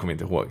 Jag kommer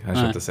inte ihåg, han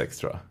köpte sex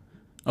tror jag.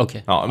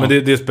 Okej. Ja, men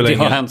det spelar det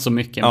har hänt så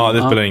mycket. Ja,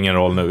 det spelar ingen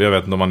roll nu. Jag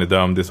vet inte om han är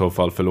dömd i så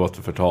fall, förlåt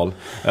för förtal.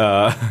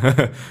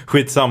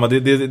 Skitsamma,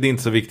 det är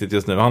inte så viktigt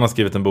just nu. Han har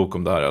skrivit en bok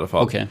om det här i alla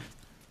fall. Okay.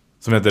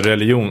 Som heter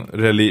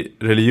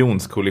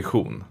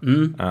Religionskollision.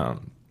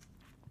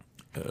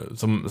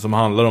 Som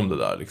handlar om det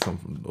där liksom.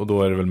 Och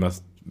då är det väl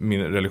mest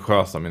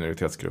religiösa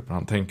minoritetsgrupper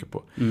han tänker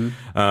på.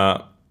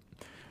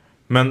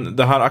 Men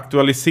det här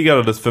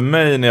aktualiserades för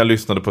mig när jag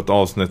lyssnade på ett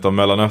avsnitt av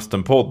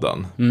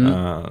Mellanöstern-podden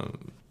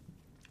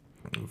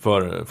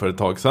för ett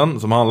tag sedan,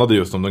 som handlade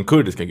just om den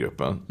kurdiska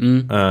gruppen.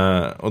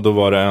 Och då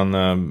var det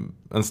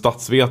en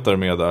statsvetare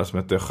med där som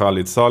heter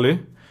Khalid Salih,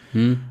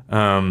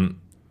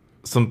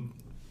 som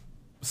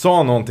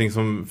sa någonting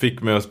som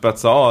fick mig att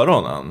spetsa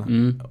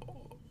öronen.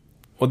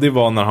 Och det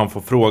var när han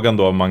får frågan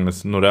då av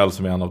Magnus Norell,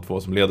 som är en av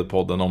två som leder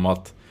podden, om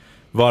att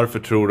varför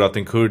tror du att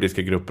den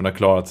kurdiska gruppen har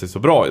klarat sig så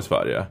bra i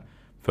Sverige?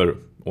 För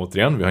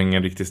återigen, vi har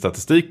ingen riktig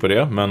statistik på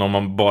det, men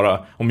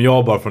om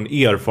jag bara från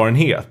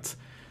erfarenhet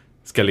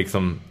ska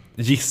liksom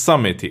gissa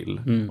mig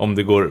till om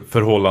det går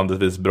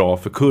förhållandevis bra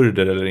för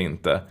kurder eller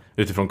inte,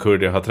 utifrån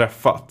kurder jag har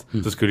träffat,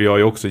 så skulle jag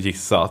ju också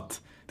gissa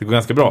att det går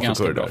ganska bra för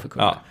kurder.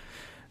 Ja.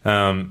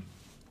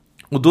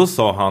 Och då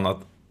sa han att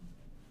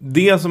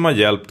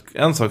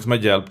en sak som har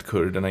hjälpt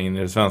kurderna in i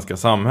det svenska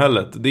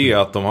samhället, det är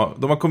att de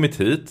har kommit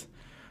hit,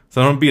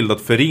 sen har de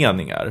bildat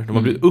föreningar. De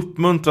har blivit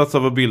uppmuntrats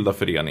av att bilda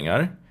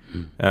föreningar,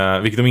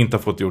 vilket de inte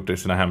har fått gjort i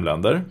sina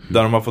hemländer,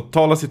 där de har fått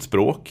tala sitt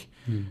språk,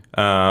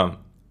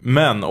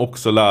 men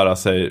också lära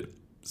sig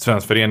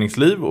svensk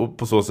föreningsliv och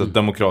på så sätt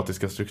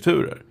demokratiska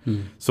strukturer.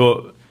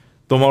 Så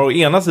de har å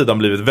ena sidan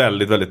blivit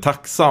väldigt, väldigt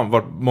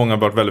många har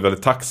varit väldigt,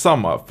 väldigt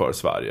tacksamma för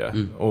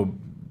Sverige och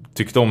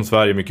tyckte om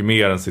Sverige mycket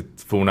mer än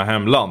sitt forna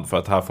hemland, för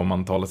att här får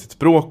man tala sitt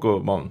språk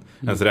och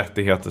ens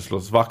rättigheter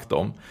slås vakt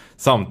om.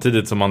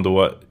 Samtidigt som man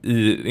då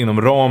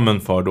inom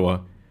ramen för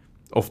då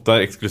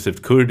ofta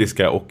exklusivt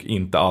kurdiska och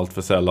inte allt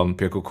för sällan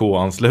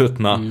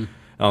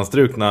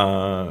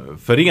PKK-anstrukna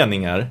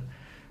föreningar,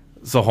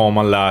 så har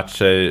man lärt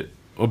sig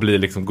att bli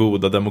liksom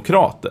goda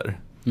demokrater.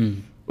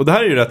 Och det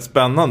här är ju rätt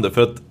spännande,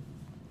 för att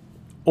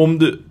om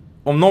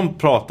någon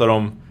pratar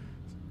om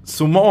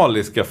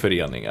somaliska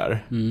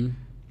föreningar,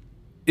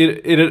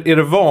 är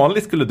det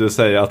vanligt, skulle du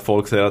säga, att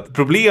folk säger att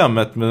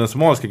problemet med den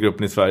somaliska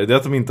gruppen i Sverige, det är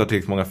att de inte har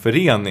tillräckligt många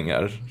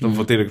föreningar. De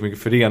får tillräckligt mycket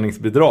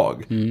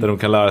föreningsbidrag där de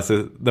kan lära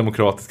sig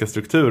demokratiska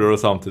strukturer och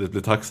samtidigt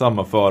bli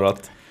tacksamma för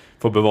att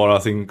få bevara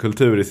sin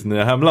kultur i sin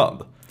nya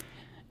hemland?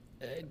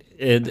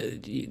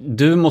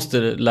 Du måste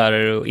lära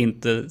dig att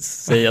inte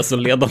säga så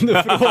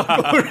ledande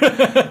frågor.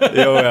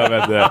 Jo, jag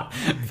vet det.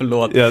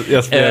 Förlåt.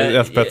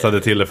 Jag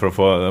spetsade till det för att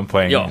få en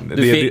poäng. Ja,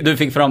 du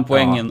fick fram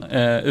poängen.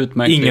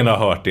 Utmärkt. Ingen har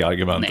hört det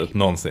argumentet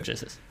någonsin.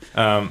 Precis.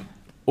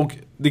 Och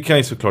det kan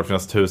ju såklart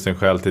finnas 1000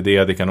 skäl till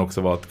det. Det kan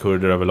också vara att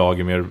kurder överlag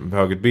är mer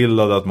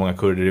högutbildade, att många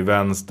kurder är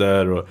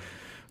vänster och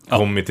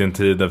kommit i en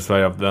tid där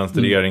Sverige har haft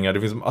vänsterregeringar.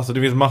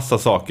 Det finns massa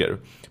saker.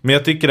 Men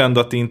jag tycker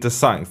ändå att det är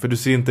intressant, för du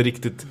ser inte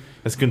riktigt,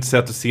 jag skulle inte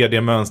säga att du ser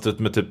det mönstret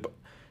med typ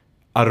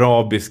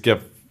arabiska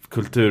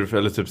kultur,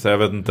 eller typ så jag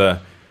vet inte,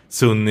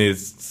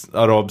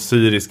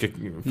 sunni-arab-syriska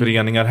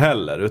föreningar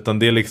heller, utan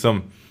det är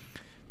liksom,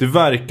 det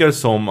verkar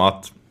som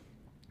att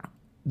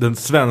den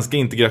svenska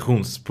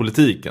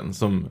integrationspolitiken,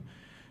 som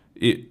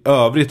i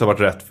övrigt har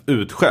varit rätt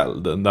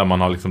utskälld, där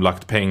man har liksom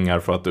lagt pengar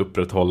för att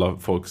upprätthålla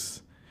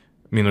folks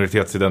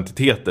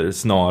minoritetsidentiteter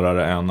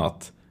snarare än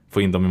att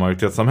få in dem i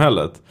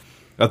majoritetssamhället,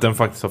 att den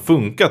faktiskt har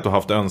funkat och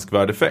haft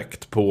önskvärd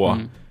effekt på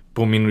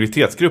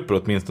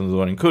minoritetsgrupper, åtminstone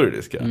då den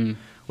kurdiska.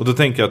 Och då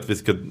tänker jag att vi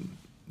ska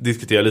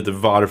diskutera lite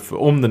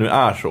varför, om det nu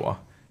är så,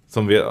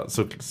 som vi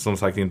som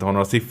sagt inte har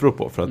några siffror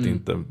på, för att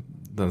inte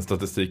den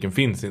statistiken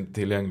finns inte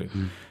tillgänglig.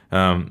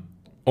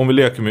 Om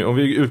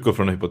vi utgår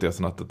från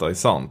hypotesen att detta är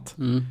sant,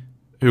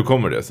 hur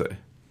kommer det sig?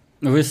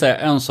 Jag vill säga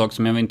en sak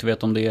som jag inte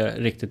vet om det är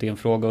riktigt en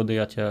fråga, och det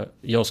är att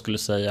jag skulle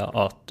säga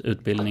att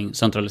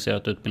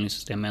centraliserat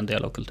utbildningssystem är en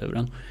del av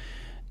kulturen.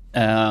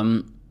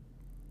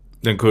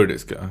 Den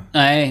kurdiska?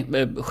 Nej,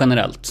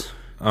 generellt.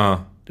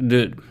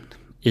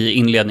 I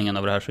inledningen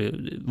av det här så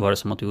var det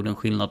som att du gjorde en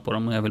skillnad på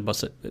dem, och jag vill bara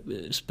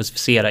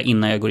specificera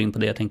innan jag går in på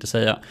det jag tänkte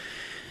säga.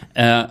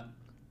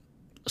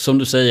 Som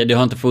du säger, det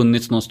har inte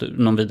funnits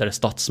någon vidare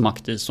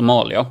statsmakt i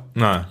Somalia.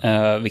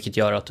 Vilket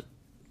gör att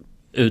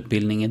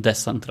utbildning är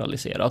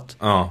decentraliserat.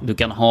 Du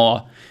kan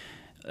ha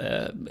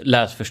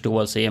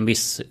läsförståelse i en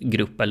viss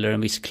grupp eller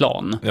en viss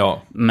klan.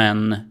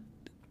 Men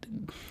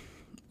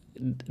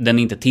den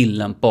är inte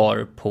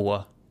tillämpbar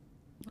på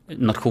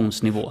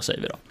nationsnivå,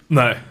 säger vi då.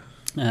 Nej.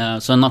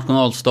 Så en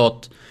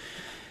nationalstat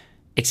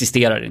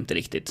existerar inte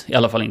riktigt. I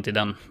alla fall inte i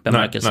den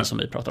bemärkelsen som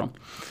vi pratar om.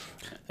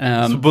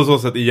 Så på så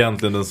sätt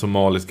egentligen den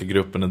somaliska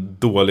gruppen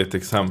ett dåligt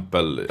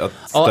exempel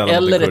att ställa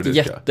eller ett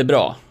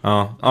jättebra.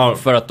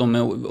 För att de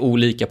är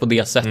olika på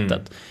det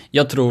sättet.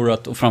 Jag tror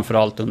att, och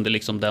framförallt under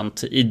liksom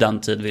i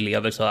den tid vi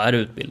lever, så är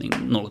utbildning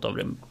något av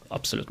det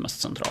absolut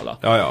mest centrala.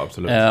 Ja,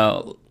 absolut.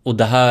 Och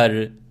det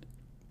här...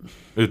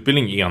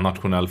 Utbildning är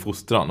nationell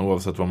fostran,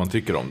 oavsett vad man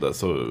tycker om det,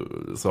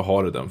 så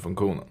har det den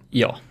funktionen.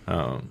 Ja,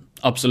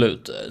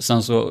 absolut.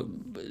 Sen så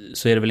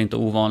är det väl inte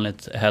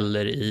ovanligt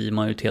heller i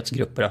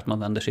majoritetsgrupper att man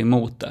vänder sig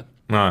emot det.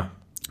 Nej.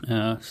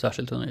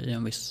 Särskilt i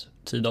en viss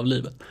tid av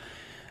livet.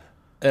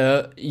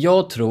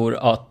 Jag tror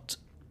att...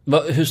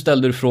 Hur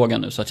ställde du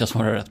frågan nu så att jag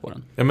svarar rätt på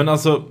den? Ja, men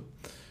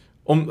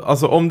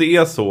om det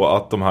är så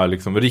att de här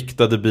liksom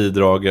riktade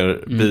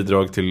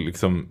bidrag till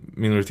liksom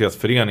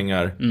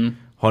minoritetsföreningar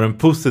har en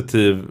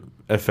positiv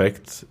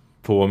effekt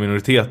på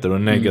minoriteter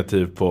och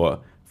negativ på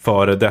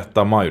före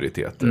detta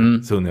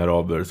majoriteter,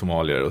 sunni-araber,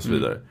 somalier och så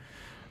vidare.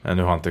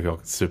 Nu har inte jag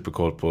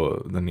superkoll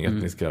på den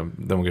etniska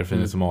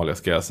demografin i Somalia,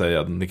 ska jag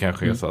säga. Det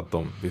kanske är så att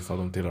vissa av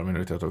dem tillhör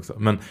minoriteter också.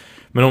 Men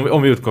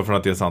om vi utgår från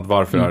att det är sant,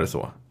 varför är det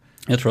så?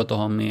 Jag tror att det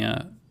har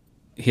med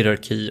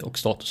hierarki och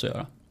status att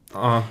göra.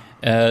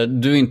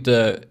 Du är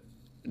inte...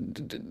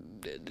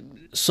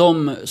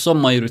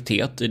 Som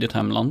majoritet i ditt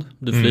hemland,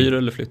 du flyr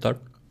eller flyttar,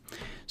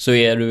 så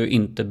är du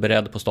inte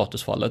beredd på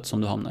statusfallet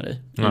som du hamnar i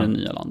det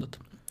nya landet.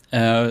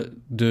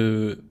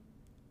 Du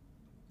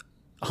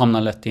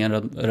hamnar lätt i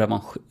en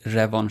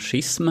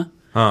revanschism.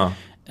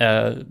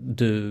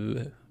 Du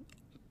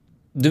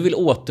vill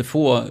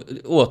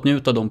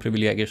åtnjuta de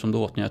privilegier som du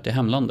åtnjöt i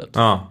hemlandet.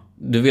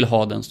 Du vill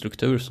ha den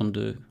struktur som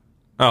du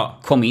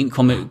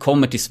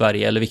kommer till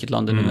Sverige eller vilket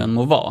land det nu än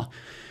må vara.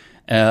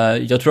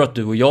 Jag tror att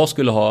du och jag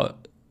skulle ha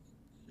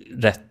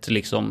rätt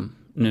liksom...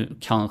 Nu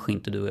kanske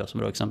inte du och jag som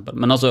bra exempel,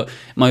 men alltså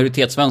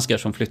majoritetssvenskar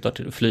som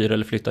flyr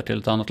eller flyttar till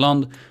ett annat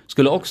land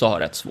skulle också ha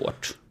rätt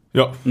svårt.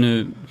 Ja.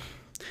 Nu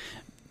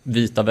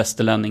vita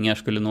västerlänningar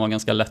skulle nog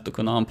ganska lätt att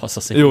kunna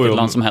anpassa sig till vilket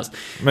land som helst.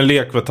 Men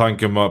lek med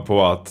tanken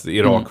på att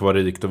Irak var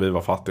rikt och vi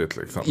var fattigt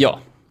liksom. Ja.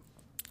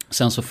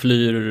 Sen så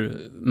flyr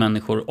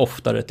människor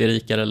oftare till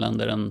rikare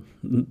länder än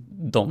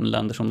de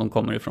länder som de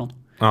kommer ifrån.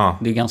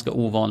 Det är ganska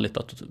ovanligt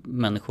att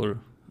människor,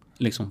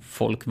 liksom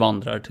folk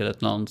vandrar till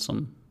ett land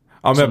som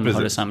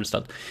har det sämre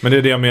ställt. Men det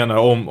är det jag menar,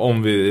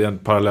 om vi i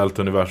ett parallellt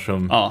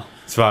universum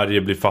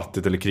Sverige blir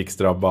fattigt eller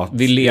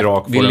krigsdrabbat,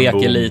 Irak får vi leker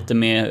boom, lite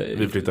med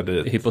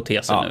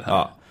hypotesen nu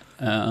här.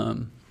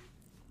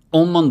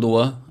 Om man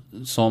då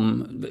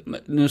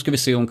nu ska vi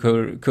se om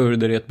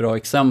kurder är ett bra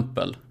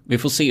exempel. Vi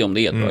får se om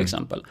det är ett bra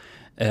exempel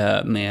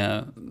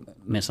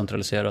med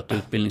centraliserat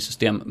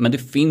utbildningssystem. Men det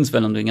finns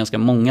väl ändå i ganska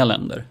många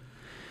länder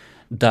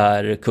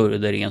där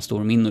kurder är en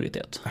stor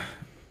minoritet.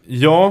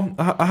 Ja,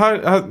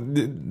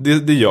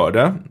 det gör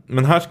det.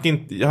 Men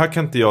här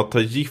kan inte jag ta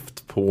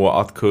gift på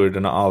att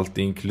kurderna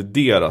alltid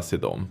inkluderas i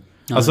dem.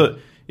 Nej. Alltså,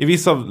 i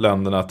vissa av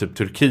länderna, typ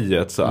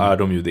Turkiet, så är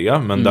de ju det.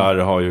 Men där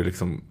har ju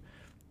liksom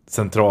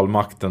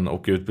centralmakten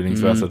och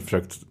utbildningsväsendet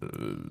försökt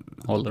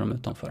hålla dem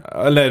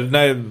utanför.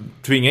 Eller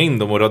tvinga in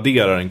dem och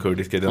radera den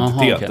kurdiska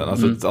identiteten.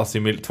 Alltså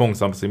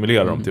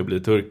tvångsassimilera dem till att bli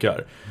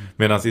turkar.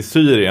 Medan i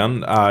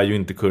Syrien är ju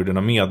inte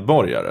kurderna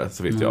medborgare,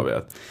 så vitt jag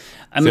vet.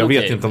 Så jag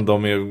vet inte om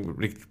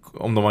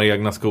de har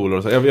egna skolor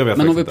och så. Jag vet.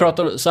 Men om vi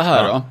pratar så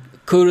här då.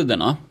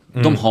 Kurderna,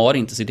 de har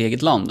inte sitt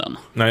eget land än.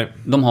 Nej.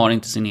 De har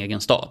inte sin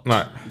egen stat.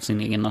 Nej.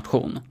 Sin egen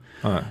nation.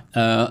 Nej.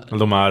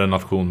 De är en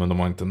nation, men de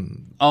har inte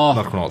en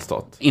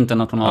nationalstat. Inte en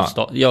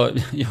nationalstat.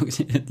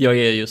 Jag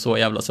är ju så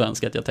jävla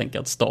svensk att jag tänker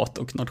att stat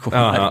och nation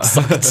är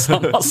exakt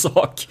samma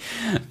sak.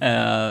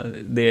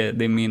 Det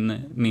är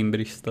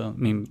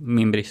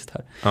min brist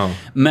här.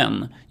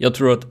 Men jag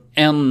tror att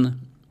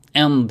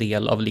en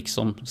del av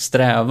liksom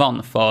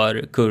strävan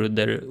för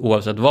kurder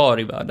oavsett var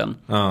i världen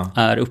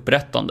är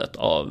upprättandet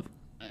av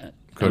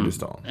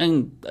Kurdistan.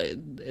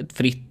 Ett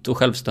fritt och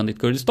självständigt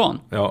Kurdistan.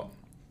 Ja.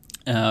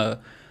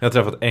 Jag har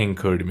träffat en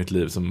kurd i mitt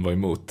liv som var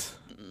emot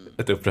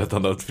ett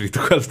upprättande av ett fritt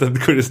och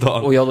självständigt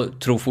Kurdistan. Och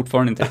jag tror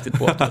fortfarande inte riktigt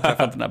på att jag har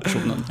träffat den här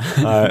personen.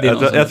 Nej,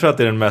 jag tror att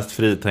det är den mest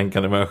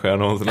fritänkande människa jag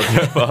någonsin har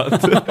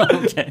träffat.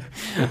 Okej.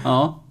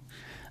 Ja,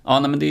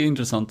 nej, men det är ju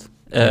intressant.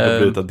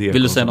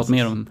 Vill du säga något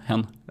mer om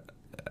henne?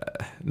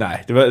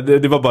 Nej,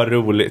 det var bara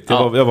roligt.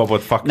 Jag var på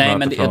ett fackmöte. Nej,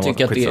 men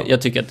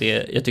jag tycker att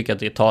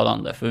det är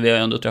talande. För vi har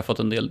ju ändå träffat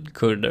en del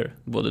kurder,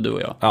 både du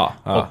och jag. Ja.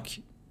 Och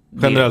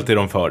generellt är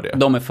de för det.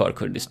 De är för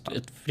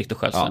ett fritt och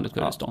självständigt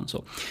Kurdistan. Så.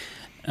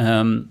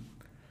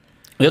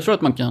 Och jag tror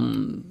att man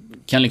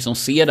kan liksom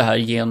se det här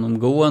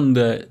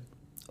genomgående.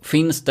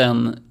 Finns det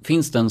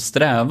en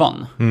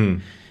strävan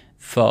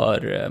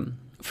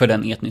för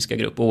den etniska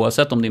gruppen,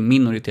 oavsett om det är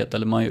minoritet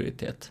eller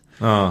majoritet.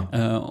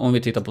 Om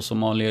vi tittar på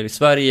somalier i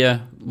Sverige,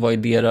 vad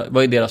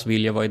är deras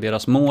vilja, vad är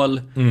deras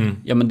mål?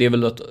 Ja, men det är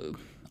väl att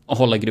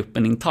hålla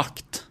gruppen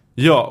intakt.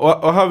 Ja,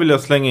 och här vill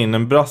jag slänga in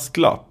en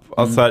brasklapp.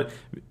 Alltså här,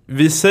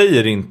 vi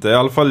säger inte, i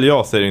alla fall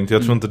jag säger inte,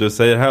 jag tror inte du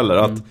säger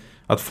heller,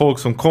 att folk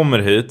som kommer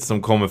hit,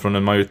 som kommer från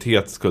en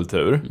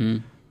majoritetskultur,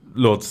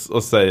 låt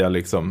oss säga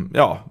liksom,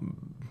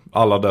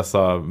 alla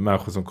dessa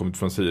människor som kommit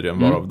från Syrien,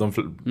 varav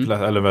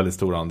eller en väldigt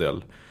stor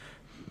andel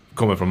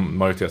kommer från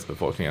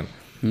majoritetsbefolkningen.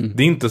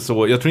 Det är inte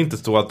så, jag tror inte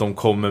så att de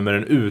kommer med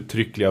den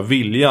uttryckliga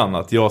viljan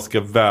att jag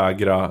ska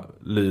vägra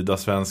lyda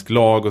svensk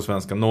lag och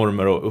svenska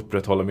normer och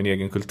upprätthålla min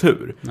egen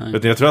kultur.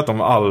 Utan jag tror att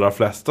de allra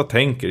flesta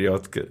tänker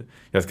att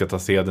jag ska ta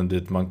seden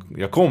dit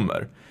jag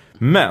kommer.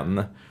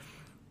 Men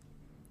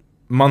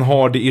man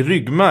har det i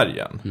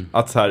ryggmärgen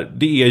att så här,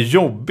 det är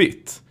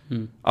jobbigt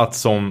att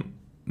som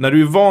när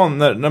du är van,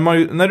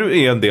 när du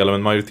är en del av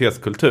en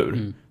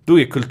majoritetskultur, då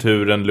är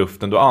kulturen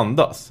luften du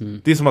andas.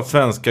 Det är som att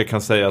svenskar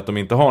kan säga att de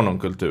inte har någon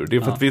kultur. Det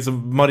är för att vi är så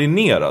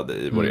marinerade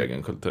i vår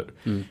egen kultur.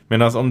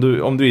 Medan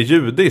om du är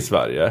jude i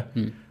Sverige,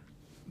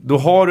 då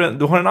har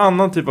du en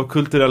annan typ av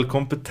kulturell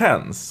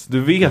kompetens. Du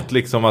vet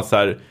liksom att så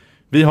här,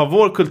 vi har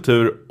vår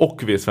kultur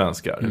och vi är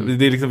svenskar.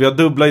 Det är liksom, vi har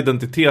dubbla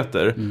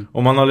identiteter.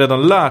 Och man har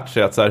redan lärt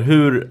sig att så här,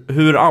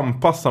 hur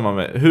anpassar man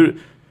mig?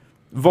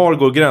 Var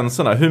går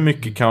gränserna? Hur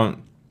mycket kan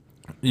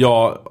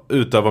jag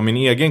utöva min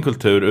egen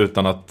kultur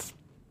utan att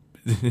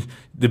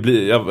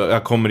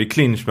jag kommer i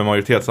clinch med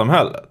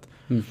majoritetssamhället?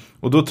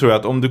 Och då tror jag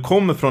att om du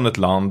kommer från ett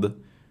land,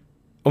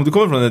 om du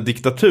kommer från en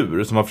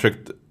diktatur som har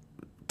försökt,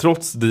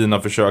 trots dina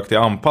försök till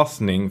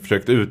anpassning,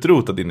 försökt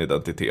utrota din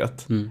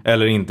identitet,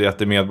 eller inte gett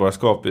dig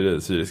medborgarskap i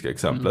det syriska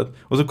exemplet,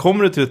 och så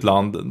kommer du till ett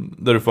land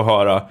där du får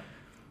höra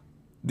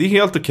det är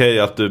helt okej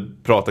att du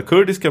pratar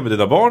kurdiska med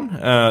dina barn,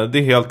 det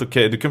är helt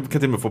okej, du kan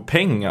till och med få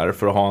pengar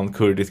för att ha en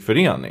kurdisk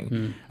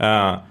förening,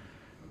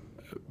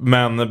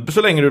 men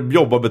så länge du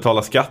jobbar och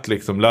betalar skatt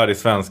liksom, lär dig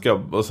svenska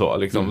och så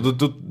liksom,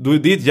 då är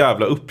det ett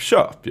jävla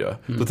uppköp ju.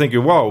 Då tänker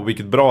du, wow,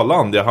 vilket bra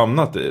land jag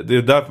hamnat i. Det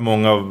är därför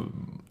många av,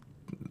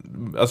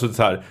 alltså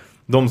så här,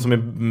 de som är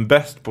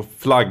bäst på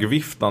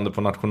flaggviftande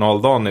på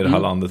nationaldagen i det här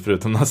landet,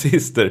 förutom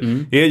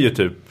nazister, är ju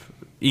typ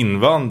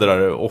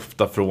invandrare,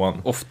 ofta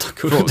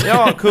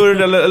kurder.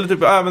 Kurder eller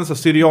typ även så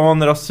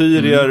syrianer,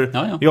 assyrier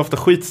är ofta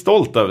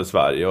skitstolta över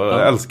Sverige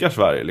och älskar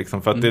Sverige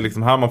liksom, för att det är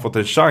liksom här man fått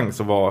en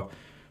chans att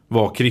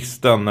vara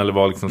kristen eller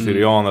vara liksom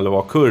syrian eller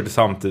vara kurd,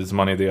 samtidigt som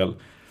man är del.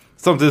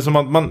 Samtidigt som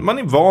man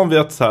är van vid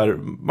att så här,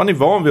 man är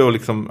van vid att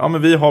liksom,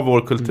 men vi har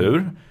vår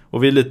kultur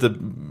och vi är lite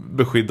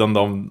beskyddande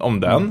om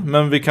den,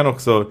 men vi kan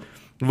också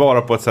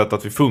vara på ett sätt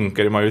att vi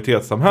funkar i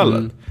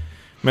majoritetssamhället.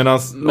 Men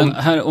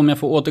här, om jag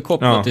får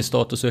återkoppla till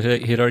status och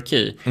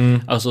hierarki,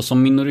 alltså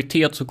som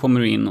minoritet så kommer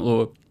du in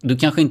och du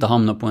kanske inte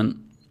hamnar på en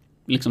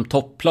liksom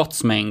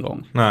toppplats med en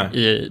gång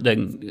i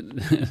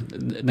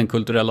den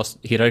kulturella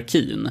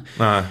hierarkin.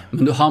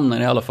 Men du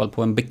hamnar i alla fall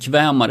på en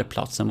bekvämare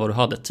plats än vad du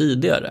hade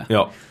tidigare.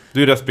 Ja,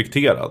 du är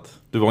respekterad.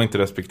 Du var inte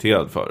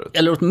respekterad förut.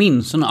 Eller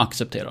åtminstone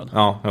accepterad.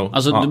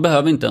 Du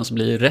behöver inte ens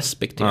bli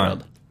respekterad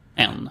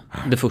än.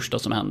 Det första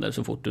som händer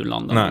så fort du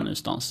landar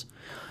någonstans.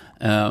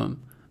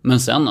 Men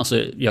sen,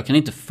 alltså, jag kan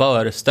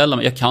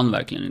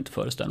verkligen inte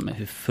föreställa mig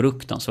hur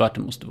fruktansvärt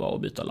det måste vara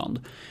att byta land.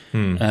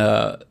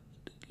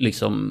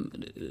 Liksom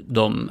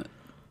de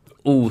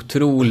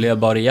otroliga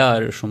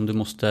barriärer som du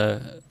måste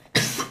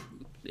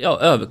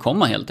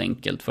överkomma helt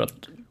enkelt för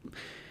att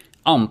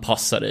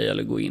anpassa dig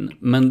eller gå in.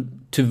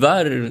 Men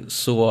tyvärr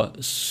så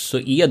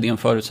är det en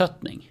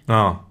förutsättning.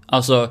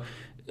 Alltså,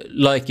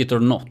 like it or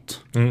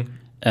not.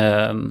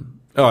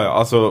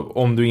 Alltså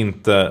om du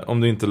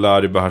inte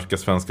lär dig behärska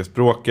svenska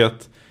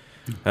språket,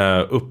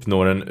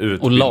 uppnår en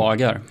utbildning och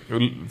lagar,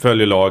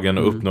 följer lagen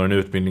och uppnår en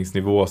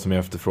utbildningsnivå som är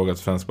efterfrågat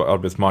på svensk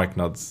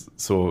arbetsmarknad,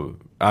 så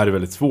är det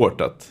väldigt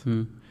svårt att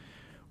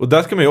och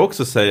där ska man ju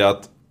också säga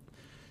att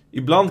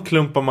ibland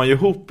klumpar man ju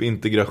ihop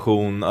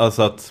integration,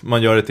 alltså att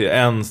man gör det till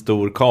en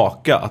stor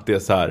kaka, att det är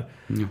så här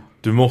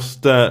du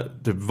måste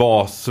typ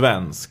vara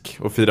svensk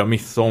och fira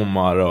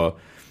midsommar och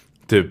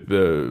typ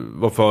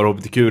vara för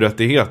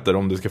hbtq-rättigheter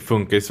om det ska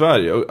funka i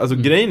Sverige. Alltså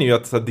grejen är ju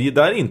att så här, det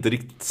där är inte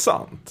riktigt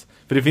sant.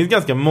 För det finns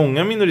ganska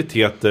många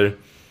minoriteter.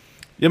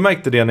 Jag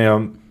märkte det när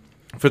jag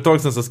för ett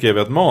tag sedan så skrev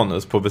jag ett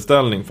manus på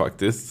beställning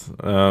faktiskt,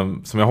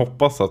 som jag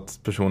hoppas att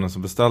personen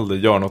som beställde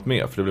gör något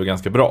med, för det blev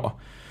ganska bra.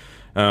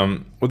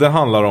 Och det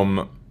handlar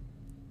om,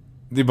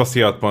 det är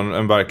baserat på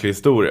en verklig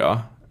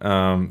historia.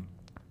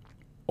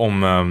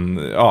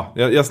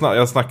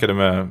 Jag snackade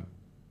med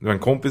en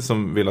kompis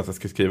som ville att jag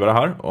ska skriva det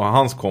här, och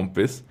hans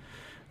kompis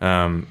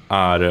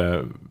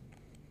är,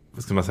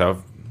 vad ska man säga,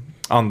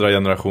 andra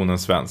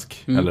generationens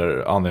svensk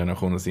eller andra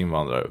generationens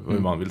invandrare, hur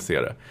man vill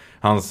se det.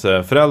 Hans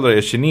föräldrar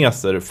är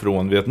kineser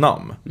från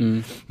Vietnam.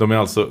 De är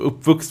alltså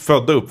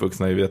födda och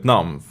uppvuxna i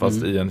Vietnam,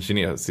 fast i en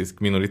kinesisk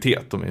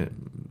minoritet. De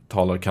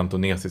talar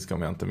kantonesiska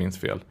om jag inte minns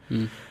fel.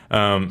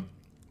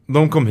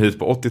 De kom hit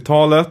på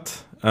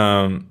 80-talet,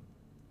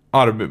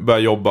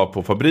 började jobba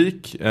på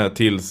fabrik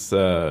tills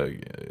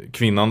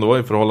kvinnan då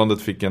i förhållandet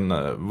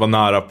var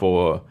nära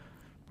på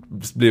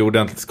blir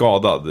ordentligt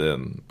skadad i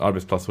en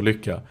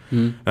arbetsplatsolycka.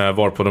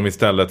 Varpå de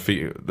istället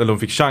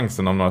fick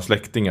chansen av några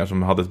släktingar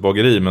som hade ett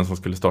bageri men som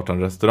skulle starta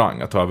en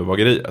restaurang att ta över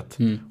bageriet.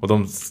 Och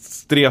de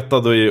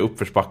stretade i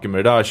uppförsbacke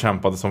med det där,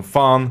 kämpade som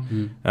fan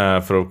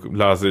för att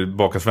lära sig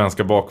baka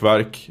svenska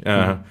bakverk.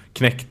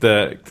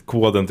 Knäckte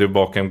koden till att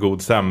baka en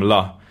god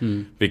semla,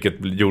 vilket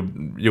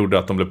gjorde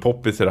att de blev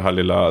poppis i den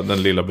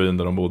lilla byn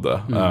där de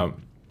bodde.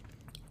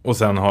 Och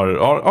sen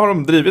har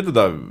de drivit det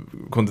där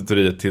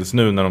konditoriet tills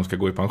nu när de ska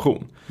gå i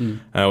pension.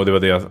 Och det var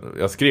det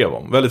jag skrev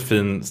om. Väldigt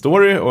fin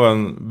story och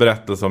en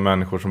berättelse om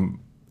människor som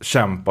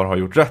kämpar har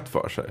gjort rätt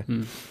för sig.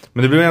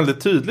 Men det blev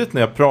väldigt tydligt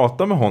när jag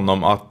pratade med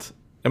honom att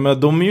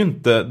de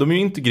är ju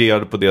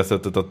integrerade på det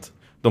sättet att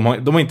de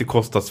har inte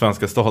kostat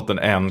svenska staten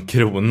 1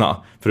 krona,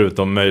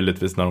 förutom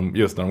möjligtvis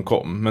när de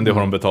kom. Men det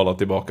har de betalat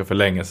tillbaka för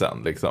länge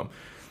sedan liksom.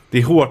 Det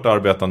är hårt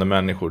arbetande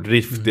människor,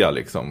 driftiga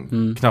liksom,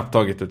 knappt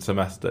tagit ut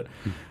semester.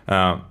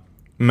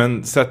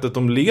 Men sättet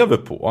de lever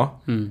på,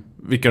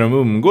 vilka de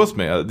umgås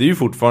med, det är ju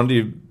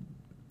fortfarande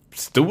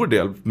stor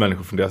del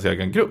människor från deras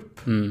egen grupp.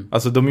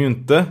 Alltså de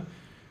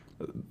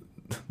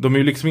är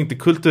ju liksom inte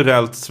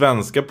kulturellt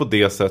svenska på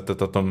det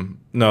sättet att de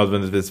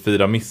nödvändigtvis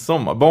firar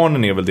midsommar.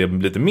 Barnen är väl det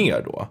lite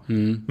mer då.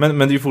 Men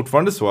det är ju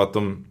fortfarande så att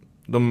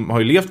de har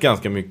ju levt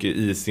ganska mycket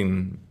i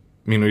sin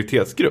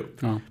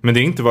minoritetsgrupp. Men det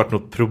har inte varit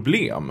något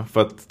problem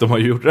för att de har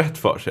ju gjort rätt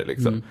för sig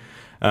liksom.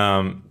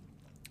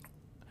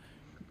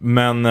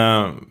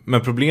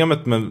 Men problemet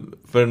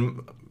för en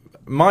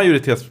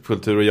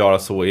majoritetskultur att göra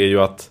så är ju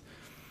att,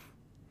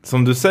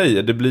 som du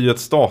säger, det blir ju ett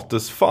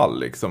statusfall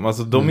liksom.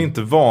 Alltså de är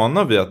inte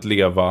vana vid att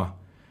leva.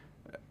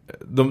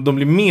 De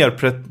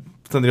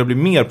tenderar att bli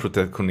mer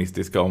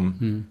protektionistiska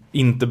om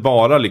inte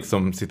bara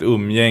liksom sitt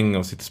umgänge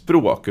och sitt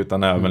språk,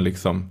 utan även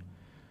liksom,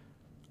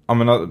 jag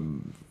menar,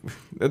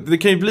 det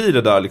kan ju bli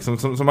det där liksom,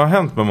 som har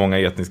hänt med många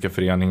etniska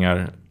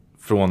föreningar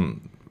från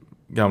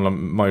gamla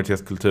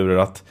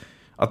majoritetskulturer,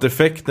 att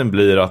effekten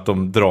blir att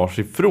de drar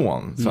sig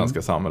från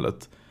svenska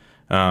samhället.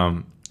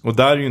 Och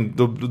där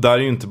är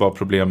ju inte bara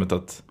problemet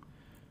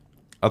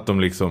att de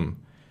liksom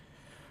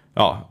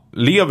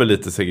lever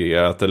lite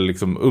segregerat eller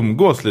liksom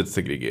umgås lite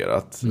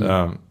segregerat,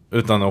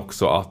 utan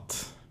också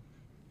att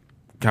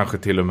kanske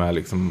till och med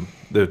liksom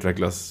det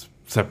utvecklas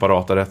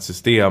separata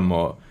rättssystem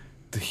och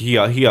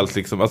helt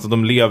liksom, alltså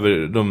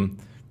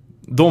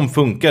de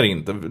funkar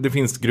inte. Det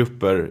finns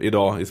grupper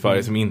idag i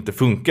Sverige som inte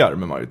funkar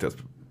med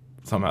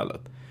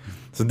majoritetssamhället.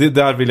 Så det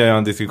där vill jag göra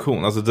en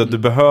diskussion. Alltså du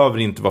behöver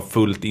inte vara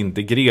fullt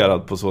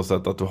integrerad på så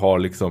sätt att du har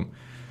liksom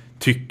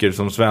tycker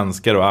som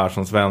svenskar och är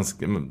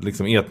som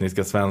liksom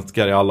etniska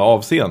svenskar i alla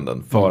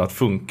avseenden för att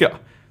funka.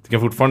 Du kan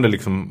fortfarande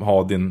liksom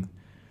ha din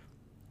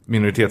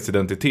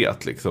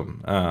minoritetsidentitet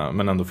liksom,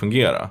 men ändå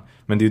fungera.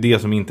 Men det är ju det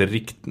som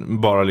inte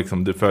bara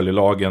liksom du följer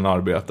lagen,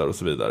 arbetar och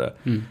så vidare.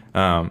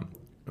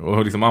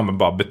 Och liksom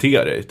bara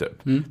bete dig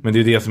typ. Men det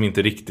är ju det som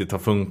inte riktigt har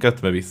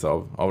funkat med vissa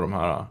av de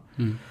här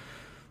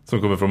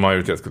som kommer från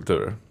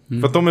majoritetskulturer.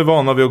 För att de är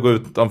vana vid att gå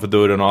utanför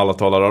dörren och alla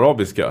talar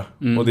arabiska.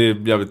 Och det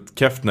är jävligt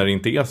keft när det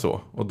inte är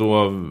så. Och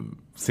då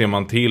ser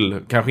man till,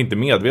 kanske inte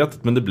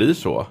medvetet, men det blir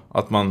så.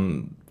 Att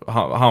man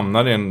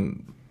hamnar i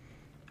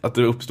att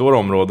det uppstår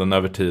områden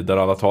över tid där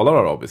alla talar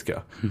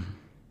arabiska.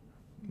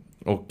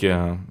 Och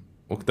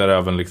där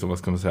även liksom, vad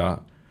ska man säga,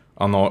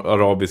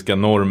 arabiska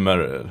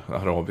normer,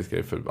 arabiska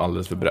är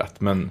alldeles för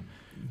brett, men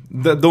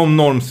de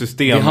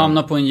normsystemen. Vi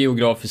hamnar på en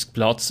geografisk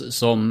plats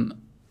som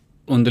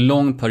under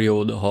lång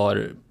period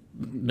har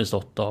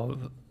bestått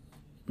av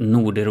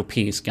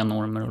nordeuropeiska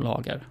normer och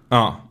lagar.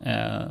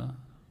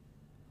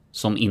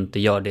 Som inte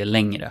gör det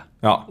längre.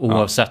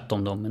 Oavsett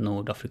om de är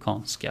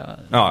nordafrikanska.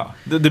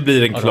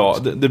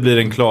 Det blir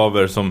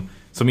enklaver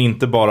som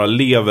inte bara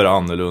lever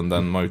annorlunda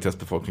än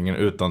majoritetsbefolkningen,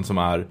 utan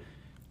som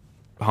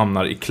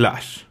hamnar i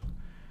clash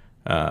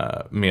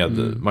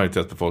med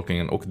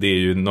majoritetsbefolkningen. Och det är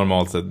ju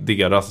normalt sett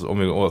deras, om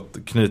vi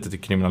knyter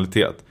till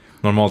kriminalitet,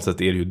 normalt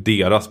sett är det ju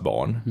deras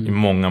barn i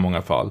många,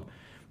 många fall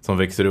som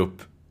växer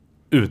upp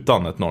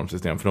utan ett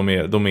normsystem.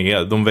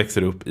 För de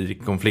växer upp i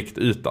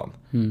konfliktytan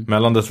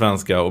mellan det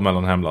svenska och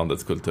mellan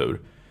hemlandets kultur.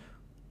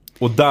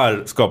 Och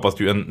där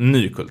skapas ju en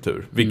ny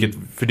kultur.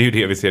 För det är ju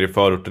det vi ser i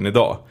förorten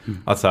idag.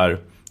 Att så här,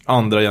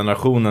 andra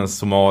generationens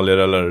somalier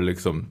eller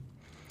liksom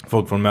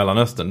folk från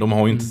Mellanöstern, de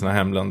har ju inte sina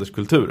hemlanders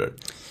kulturer.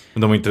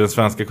 Men de har inte den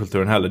svenska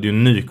kulturen heller. Det är ju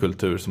en ny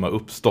kultur som har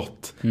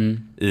uppstått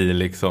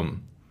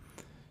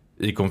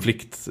i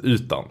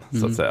konfliktytan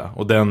så att säga.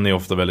 Och den är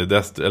ofta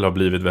har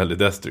blivit väldigt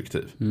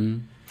destruktiv.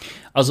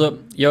 Alltså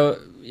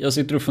jag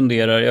sitter och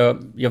funderar.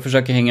 Jag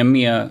försöker hänga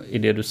med i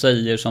det du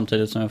säger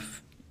samtidigt som jag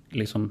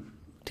liksom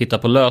tittar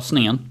på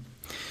lösningen.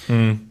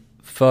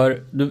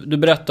 För du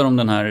berättar om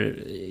den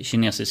här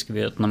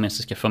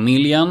kinesisk-vietnamesiska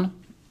familjen.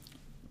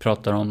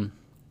 Pratar om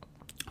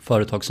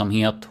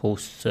företagsamhet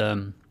hos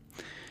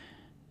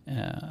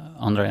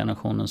andra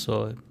generationen,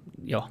 så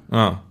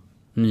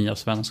nya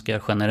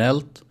svenskar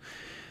generellt.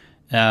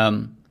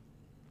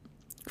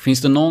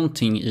 Finns det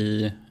någonting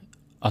i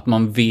att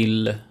man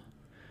vill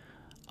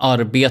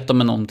arbeta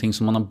med någonting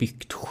som man har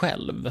byggt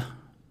själv?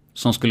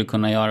 som skulle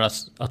kunna göra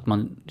att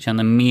man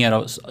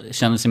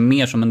känner sig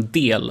mer som en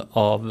del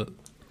av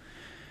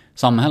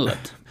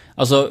samhället.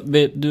 Alltså,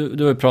 du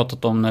har ju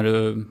pratat om när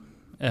du...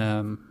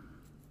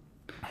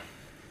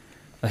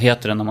 vad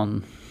heter det när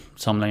man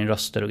samlar in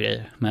röster och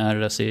grejer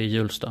med RS i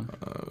Julsta?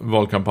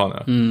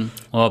 Valkampanjer.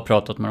 Och har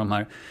pratat med de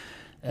här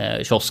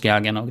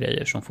kioskägarna och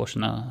grejer som får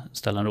sina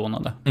ställen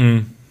rånade.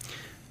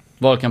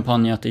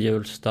 Valkampanjet i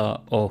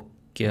Julsta och...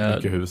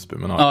 mycket Husby.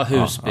 Men ja,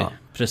 Husby.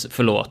 Precis,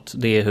 förlåt,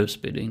 det är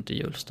Husby, det är inte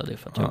Julsta. Det är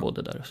för att jag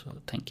bodde där, så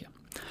tänker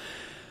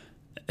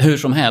jag. Hur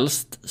som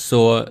helst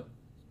så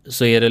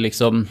är det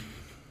liksom...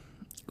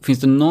 Finns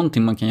det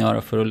någonting man kan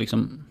göra för att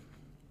liksom...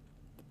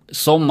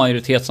 Som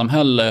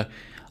majoritetssamhälle,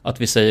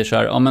 att vi säger så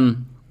här, ja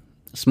men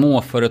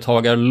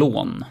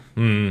småföretagarlån.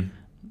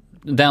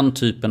 Den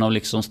typen av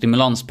liksom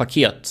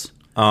stimulanspaket.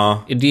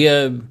 Är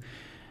det...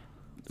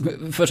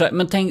 För så här,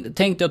 men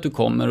tänk dig att du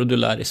kommer och du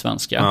lär dig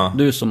svenska.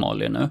 Du är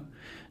somalier nu.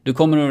 Du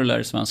kommer och lär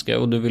dig svenska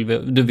och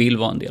du vill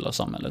vara en del av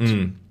samhället.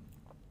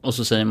 Och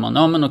så säger man,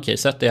 ja men okej,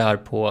 sätt det här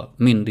på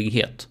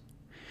myndighet.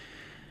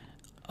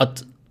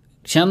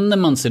 Känner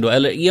man sig då,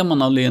 eller är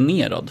man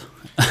alienerad?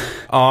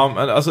 Ja,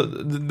 men alltså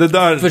det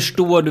där...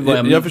 Förstår du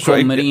vad jag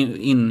kommer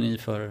in i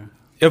för...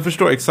 Jag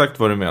förstår exakt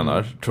vad du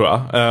menar, tror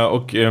jag.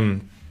 Och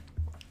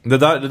det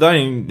där är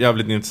en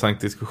jävligt intressant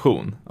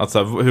diskussion.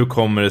 Alltså, hur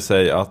kommer det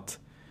sig att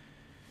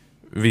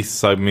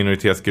vissa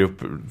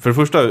minoritetsgrupper... För det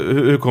första,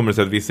 hur kommer det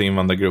sig att vissa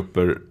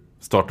invandrargrupper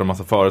startar en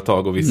massa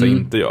företag och vissa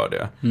inte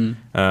gör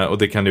det? Och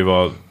det kan ju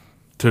vara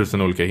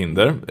 1000 olika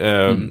hinder.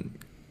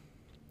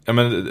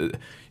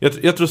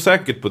 Jag tror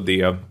säkert på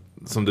det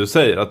som du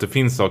säger, att det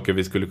finns saker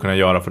vi skulle kunna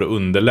göra för att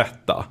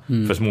underlätta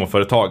för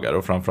småföretagare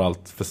och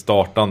framförallt för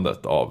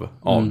startandet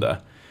av det.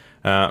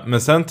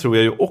 Men sen tror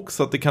jag ju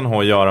också att det kan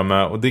ha att göra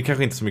med, och det är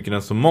kanske inte så mycket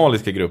den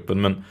somaliska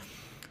gruppen, men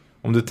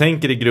om du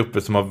tänker i grupper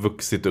som har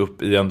vuxit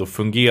upp i ändå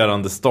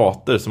fungerande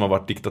stater som har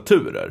varit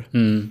diktaturer.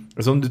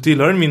 Alltså om du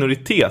tillhör en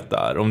minoritet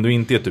där, om du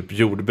inte är typ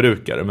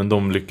jordbrukare, men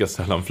de lyckas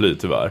sällan fly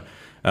tyvärr.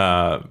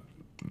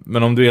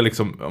 Men om du är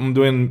liksom, om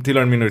du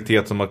tillhör en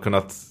minoritet som har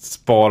kunnat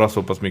spara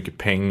så pass mycket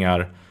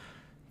pengar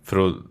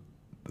för att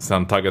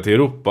sen tagga till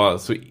Europa,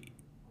 så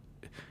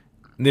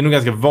det är nog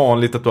ganska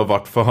vanligt att du har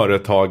varit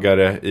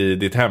företagare i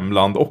ditt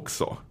hemland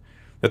också.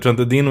 Jag tror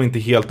inte det är nog inte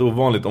helt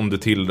ovanligt om du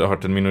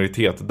tillhört en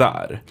minoritet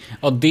där.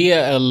 Ja, det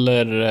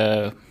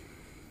eller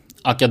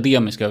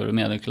akademisk övre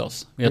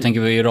medelklass. Jag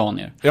tänker på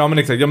iranier. Ja, men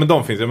exakt. Ja, men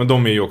de finns. Ja, men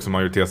de är ju också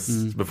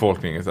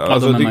majoritetsbefolkning. Ja,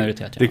 alltså, de är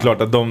majoritet, det är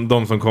klart att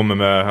de som kommer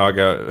med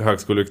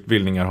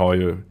högskoleutbildningar har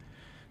ju...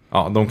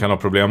 Ja, de kan ha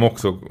problem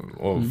också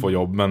att få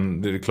jobb.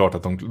 Men det är klart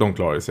att de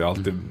klarar sig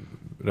alltid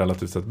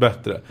relativt sett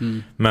bättre.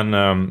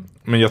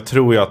 Men jag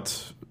tror ju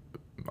att...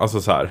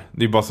 Alltså så här,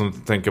 det är bara som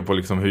att tänka på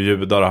liksom hur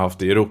judar har haft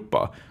det i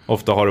Europa.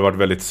 Ofta har det varit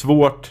väldigt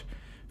svårt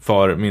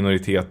för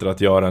minoriteter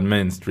att göra en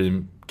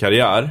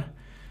mainstream-karriär,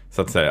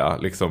 så att säga,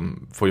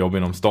 liksom få jobb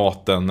inom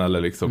staten,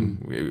 eller liksom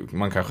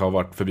man kanske har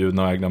varit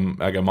förbjudna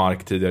att äga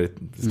mark tidigare i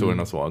historien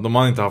och så. De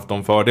har inte haft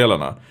de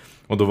fördelarna.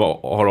 Och då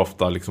har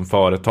ofta liksom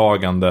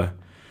företagande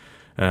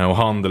och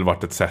handel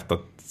varit ett sätt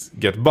att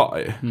get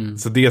by.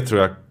 Så det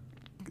tror jag,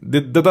 det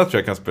där tror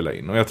jag kan spela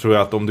in. Och jag tror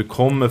att om du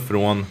kommer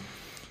från,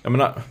 jag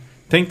menar,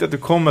 tänk dig att du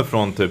kommer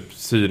från typ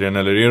Syrien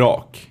eller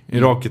Irak.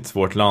 Irak är ett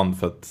svårt land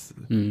för att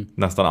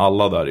nästan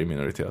alla där är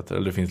minoriteter.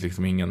 Eller det finns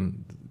liksom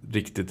ingen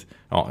riktigt...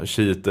 Ja,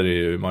 shiiter är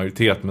ju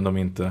majoritet, men de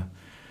är inte...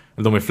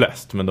 De är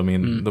flest, men de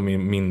är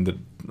mindre...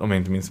 Om jag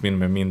inte minns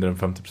mindre än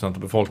 50% av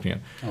befolkningen.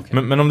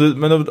 Okay. Men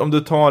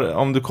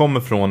om du kommer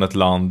från ett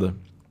land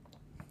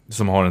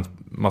som har en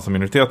massa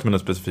minoritet men en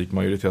specifik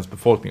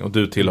majoritetsbefolkning, och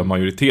du tillhör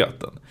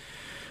majoriteten.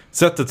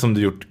 Sättet som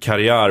du gjort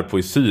karriär på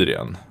i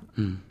Syrien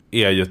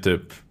är ju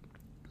typ...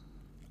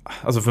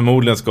 Alltså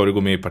förmodligen ska du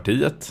gå med i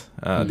partiet.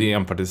 Det är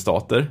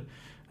enpartistater.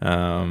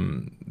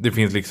 Det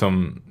finns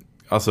liksom...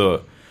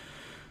 Alltså...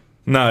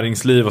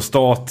 Näringsliv och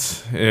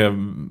stat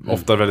är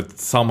ofta väldigt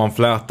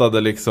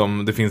sammanflätade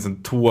liksom. Det finns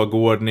en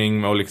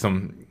tågordning och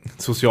liksom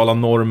sociala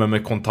normer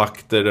med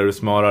kontakter där du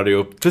smörar dig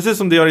upp. Precis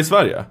som det gör i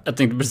Sverige. Jag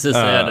tänkte precis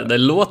säga det. Det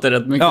låter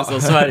rätt mycket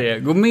som Sverige.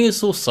 Gå med i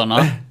sossarna.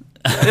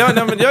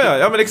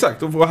 Ja, men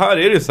exakt. Och här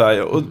är det så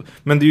här.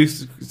 Men det är ju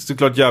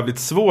såklart jävligt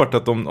svårt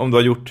att om du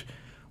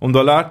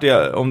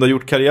har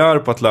gjort karriär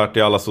på att lärt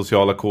dig alla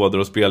sociala koder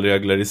och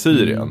spelregler i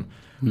Syrien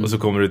och så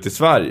kommer du till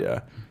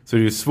Sverige, så är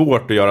det ju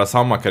svårt att göra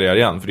samma karriär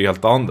igen, för det är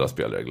helt andra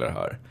spelregler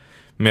här.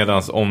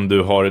 Medan om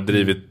du har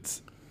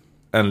drivit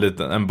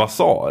en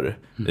basar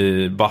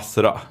i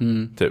Basra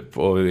typ,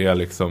 och är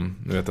liksom,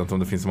 nu vet jag inte om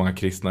det finns så många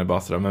kristna i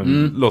Basra,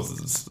 men låt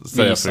oss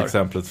säga för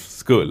exemplets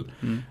skull.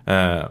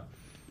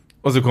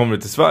 Och så kommer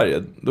du till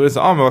Sverige, då är det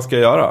så, men vad ska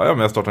jag göra? Ja,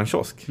 men jag startar en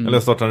kiosk, eller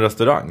jag startar en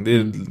restaurang. Det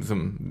är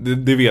liksom,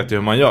 det vet jag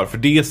hur man gör, för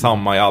det är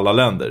samma i alla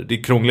länder. Det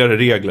är krångligare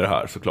regler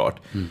här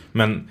såklart,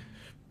 men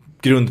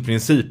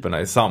grundprinciperna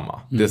är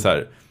samma. Det är så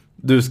här,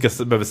 du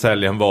behöver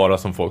sälja en vara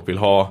som folk vill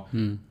ha,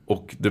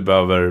 och du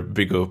behöver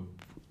bygga upp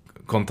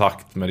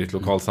kontakt med ditt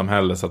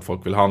lokalsamhälle så att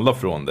folk vill handla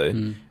från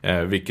dig,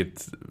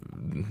 vilket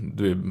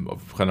du är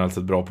generellt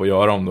sett bra på att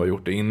göra om du har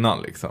gjort det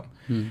innan liksom.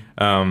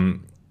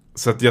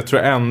 Så att jag tror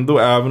ändå,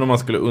 även om man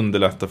skulle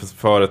underlätta för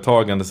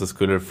företagande, så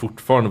skulle det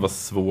fortfarande vara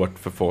svårt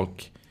för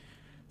folk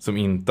som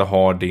inte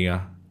har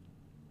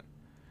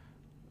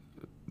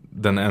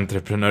den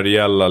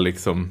entreprenöriella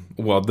liksom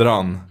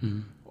ådran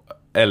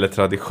eller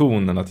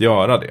traditionen att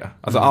göra det.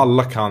 Alltså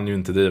alla kan ju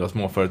inte driva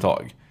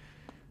småföretag.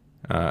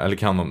 Eller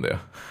kan de det?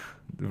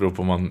 Det beror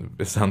på om man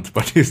är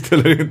centerpartist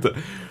eller inte.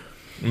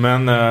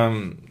 Men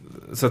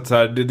så att så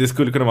här, det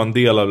skulle kunna vara en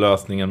del av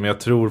lösningen, men jag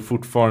tror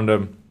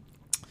fortfarande...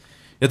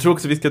 Jag tror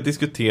också vi ska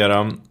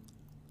diskutera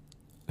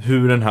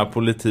hur den här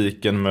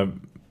politiken med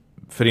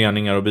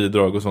föreningar och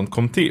bidrag och sånt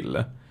kom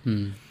till.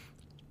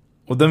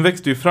 Och den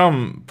växte ju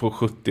fram på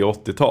 70-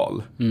 och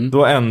 80-tal.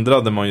 Då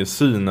ändrade man ju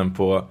synen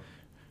på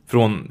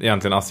från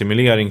egentligen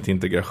assimilering till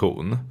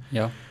integration.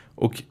 Ja.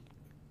 Och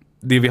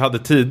det vi hade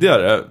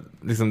tidigare,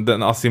 liksom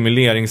den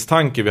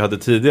assimileringstanke vi hade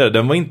tidigare,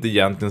 den var inte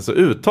egentligen så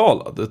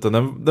uttalad,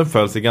 utan den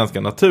föll sig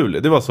ganska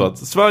naturlig. Det var så att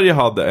Sverige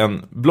hade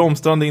en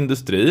blomstrande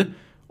industri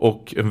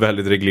och en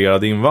väldigt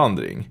reglerad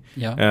invandring.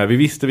 Ja. Vi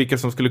visste vilka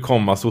som skulle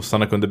komma.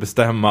 Sossarna kunde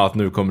bestämma att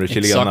nu kommer det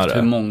chilenare.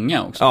 Exakt hur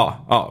många också.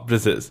 Ja,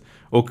 precis.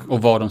 Och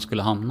var de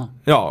skulle hamna.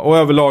 Ja, och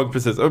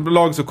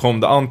överlag så kom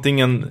det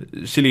antingen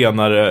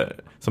chilenare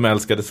som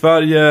älskade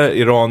Sverige,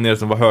 iranier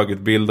som var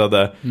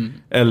högutbildade,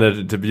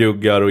 eller typ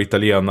juggar och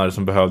italienare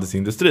som behövdes i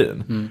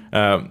industrin.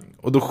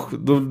 Och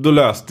då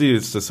löste ju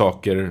sig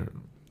saker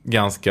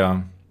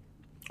ganska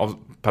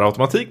per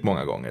automatik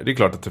många gånger. Det är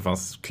klart att det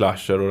fanns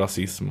clasher och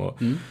rasism och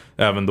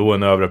även då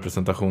en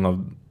överrepresentation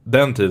av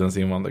den tidens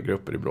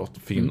invandrargrupper i brott.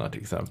 Finnar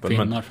till exempel.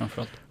 Finnar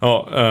framförallt.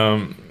 Ja,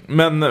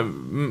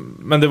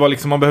 men det var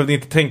liksom, man behövde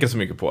inte tänka så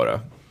mycket på det.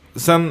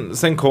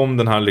 Sen kom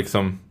den här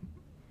liksom...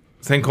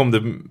 Sen kom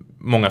det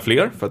många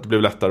fler för att det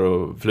blev lättare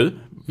att fly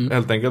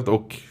helt enkelt,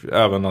 och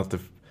även att det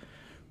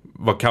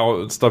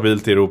var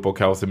stabilt i Europa och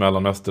kaos i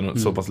Mellanöstern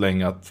så pass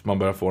länge att man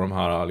börjar få de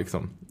här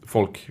liksom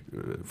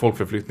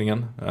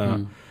folkförflyttningen.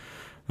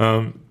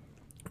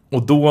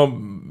 Och då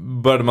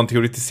började man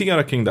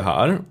teoretisera kring det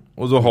här,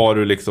 och då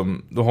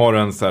har du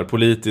en så här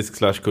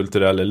politisk /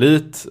 kulturell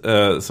elit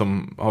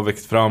som har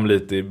växt fram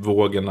lite i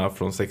vågorna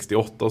från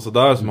 68 och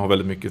sådär, som har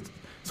väldigt mycket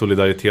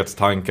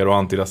solidaritetstankar och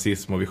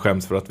antirasism, och vi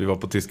skäms för att vi var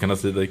på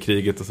tyskarnas sida i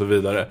kriget och så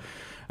vidare.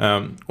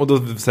 Och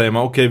då säger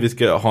man okej, vi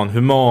ska ha en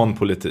human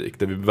politik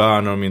där vi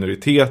värnar om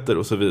minoriteter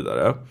och så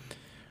vidare.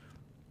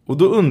 Och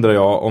då undrar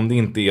jag om det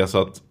inte är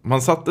så att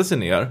man satte sig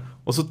ner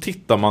och så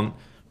tittar man,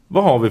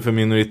 vad har vi för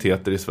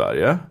minoriteter i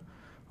Sverige?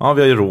 Ja,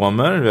 vi har ju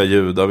romer, vi har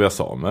judar, vi har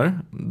samer.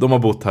 De har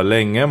bott här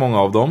länge, många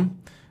av dem.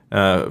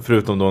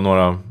 Förutom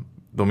då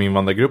de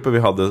invandrargrupper vi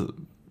hade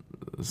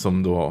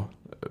som då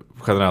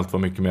generellt var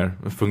mycket mer,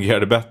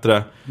 fungerade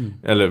bättre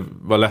eller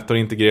var lättare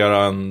att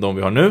integrera än de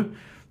vi har nu,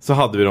 så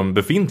hade vi de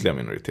befintliga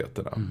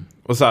minoriteterna.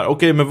 Och så här,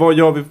 okej, men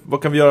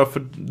vad kan vi göra,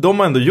 för de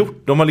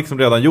har liksom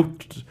redan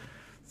gjort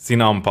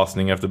sin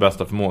anpassning efter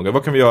bästa förmåga.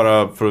 Vad kan vi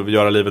göra för att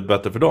göra livet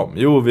bättre för dem?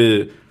 Jo,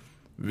 vi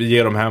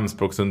ger dem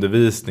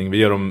hemspråksundervisning, vi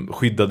ger dem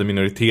skyddade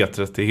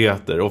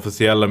minoritetsrättigheter,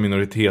 officiella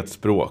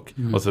minoritetsspråk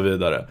och så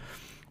vidare.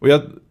 Och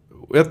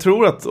jag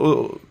tror att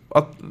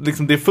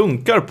liksom det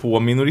funkar på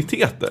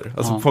minoriteter.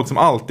 Alltså folk som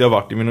alltid har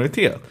varit i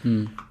minoritet.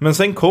 Men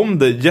sen kom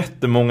det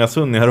jättemånga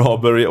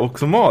sunni-araber och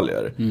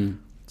somalier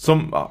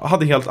som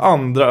hade helt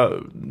andra,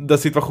 där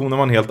situationen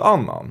var en helt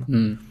annan.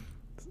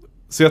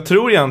 Så jag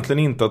tror egentligen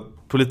inte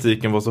att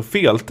politiken var så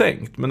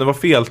feltänkt. Men det var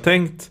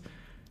feltänkt.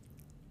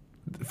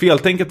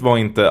 Feltänket var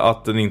inte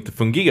att den inte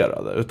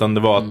fungerade, utan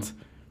det var att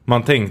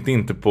man tänkte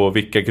inte på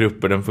vilka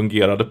grupper den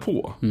fungerade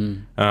på.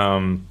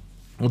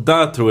 Och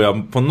där tror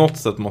jag på något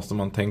sätt måste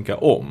man tänka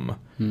om.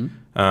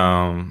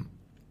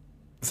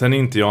 Sen är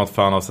inte jag ett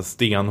fan av så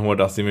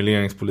stenhård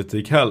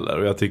assimileringspolitik heller.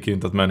 Och jag tycker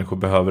inte att människor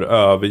behöver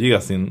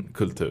överge sin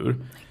kultur.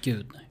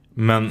 Gud nej.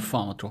 Men,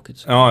 fan vad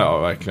tråkigt. Ja,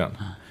 verkligen.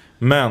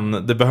 Men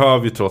det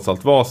behöver ju trots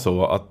allt vara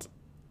så att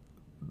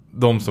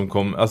de som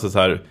kom, alltså så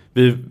här,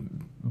 vi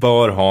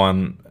bör ha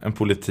en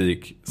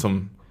politik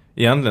som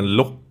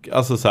egentligen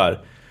alltså så här,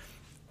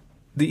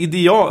 det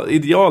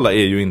ideala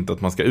är ju inte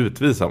att man ska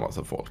utvisa en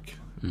massa folk.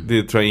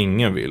 Det tror jag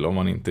ingen vill om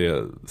man inte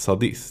är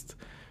sadist.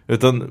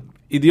 Utan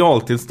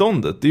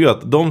idealtillståndet, det är ju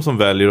att de som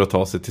väljer att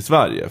ta sig till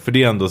Sverige, för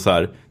det är ändå så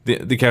här,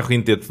 det kanske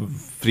inte är ett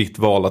fritt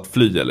val att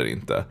fly eller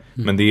inte,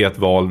 men det är ett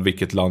val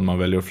vilket land man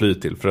väljer att fly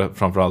till,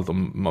 framförallt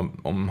om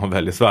man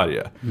väljer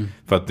Sverige.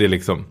 För att det är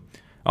liksom,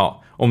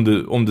 ja,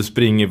 om du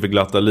springer för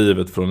glatta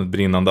livet från ett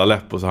brinnande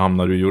Aleppo, så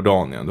hamnar du i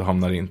Jordanien. Du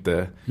hamnar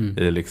inte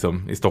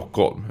i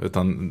Stockholm,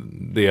 utan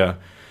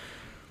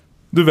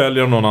du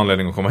väljer av någon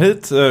anledning att komma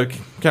hit.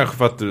 Kanske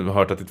för att du har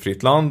hört att det är ett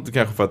fritt land,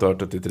 kanske för att du har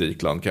hört att det är ett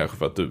rikt land, kanske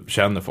för att du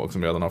känner folk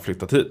som redan har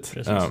flyttat hit.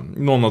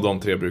 Någon av de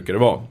tre brukar det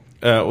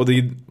vara. Och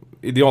det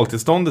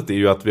idealtillståndet är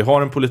ju att vi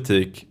har en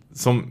politik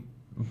som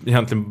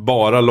egentligen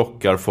bara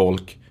lockar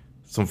folk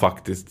som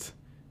faktiskt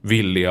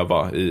vill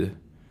leva i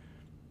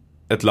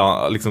ett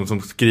land, liksom,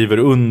 som skriver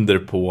under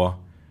på,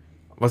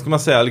 vad ska man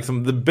säga,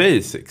 liksom the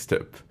basics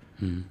typ.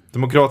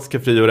 Demokratiska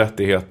fri- och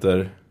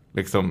rättigheter,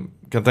 liksom,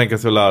 kan tänka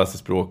sig att lära sig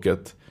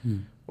språket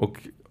och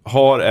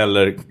har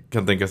eller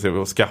kan tänka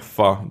sig att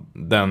skaffa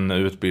den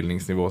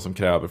utbildningsnivå som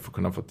kräver för att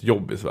kunna få ett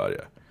jobb i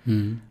Sverige.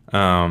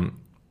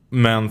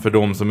 Men för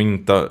de som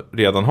inte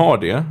redan har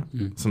det,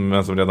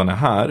 som redan är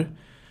här,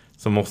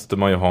 så måste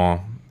man ju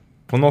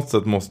på något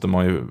sätt måste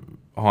man ju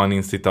ha en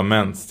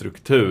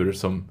incitamentstruktur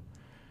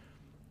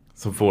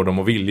som får dem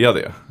att vilja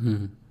det.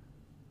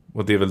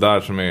 Och det är väl där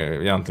som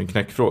är egentligen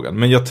knäckfrågan.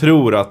 Men jag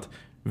tror att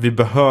vi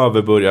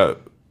behöver börja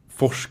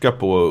forska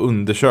på och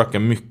undersöka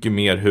mycket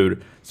mer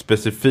hur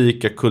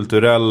specifika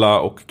kulturella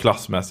och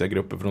klassmässiga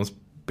grupper, för de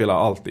spelar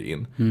alltid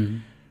in,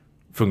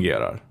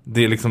 fungerar.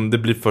 Det är liksom, det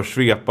blir för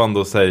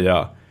svepande att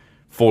säga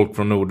folk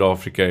från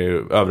Nordafrika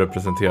är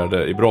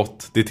överrepresenterade i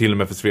brott. Det är till och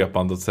med för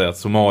svepande att säga att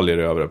somalier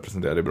är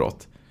överrepresenterade i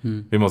brott.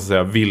 Vi måste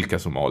säga vilka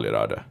somalier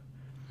är det.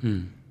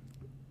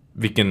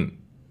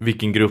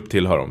 Vilken grupp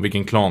tillhör de?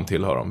 Vilken klan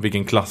tillhör de?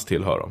 Vilken klass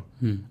tillhör de?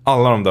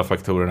 Alla de där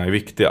faktorerna är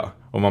viktiga.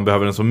 Och man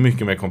behöver en så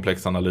mycket mer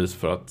komplex analys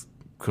för att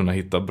kunna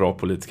hitta bra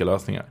politiska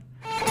lösningar.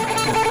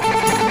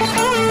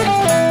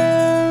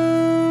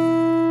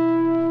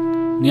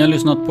 Ni har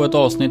lyssnat på ett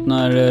avsnitt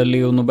när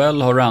Leo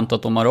Nobel har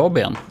rantat om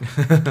Arabien.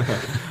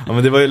 Ja,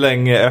 men det var ju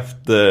länge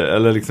efter,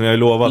 eller liksom jag har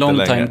lovat Long det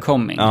länge. Long time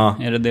coming. Ja.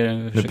 Är det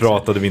Nu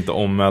pratade vi inte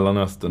om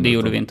Mellanöstern. Det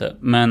gjorde vi inte.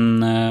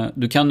 Men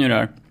du kan ju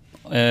det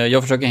här.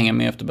 Jag försöker hänga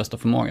med efter bästa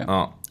förmåga.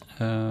 Ja.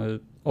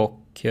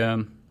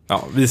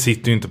 Ja, vi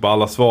sitter ju inte på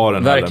alla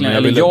svaren. Verkligen,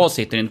 eller jag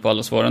sitter inte på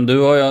alla svaren.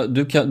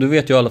 Du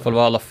vet ju i alla fall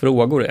vad alla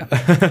frågor är.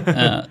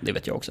 Det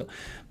vet jag också.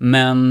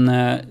 Men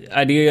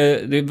det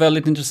är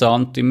väldigt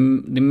intressant. Det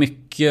är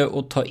mycket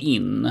att ta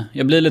in.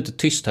 Jag blir lite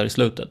tyst här i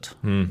slutet.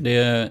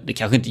 Det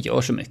kanske inte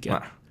gör så mycket.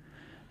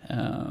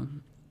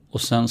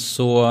 Och sen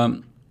så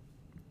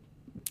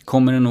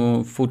kommer det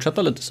nog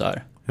fortsätta lite så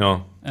här.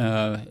 Ja.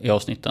 I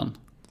avsnitten.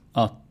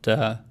 Att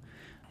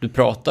du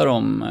pratar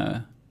om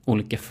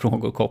olika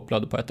frågor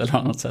kopplade på ett eller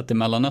annat sätt i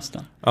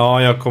Mellanöstern.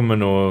 Ja, jag kommer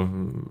nog...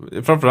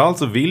 Framförallt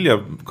så vill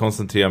jag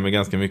koncentrera mig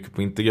ganska mycket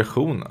på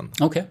integrationen.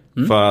 Okej.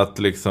 För att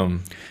liksom...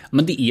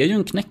 Men det är ju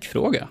en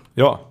knäckfråga.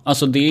 Ja.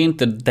 Alltså det är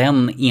inte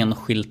den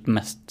enskilt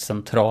mest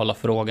centrala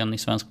frågan i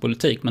svensk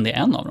politik, men det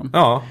är en av dem.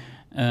 Ja.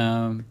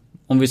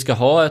 Om vi ska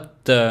ha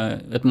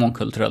ett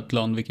mångkulturellt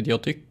land, vilket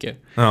jag tycker.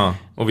 Ja,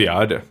 och vi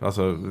är det.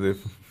 Alltså det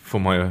får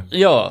man ju...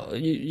 Ja,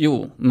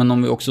 jo, men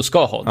om vi också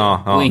ska ha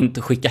det och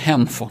inte skicka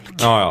hem folk.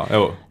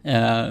 Jo.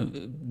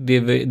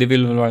 Det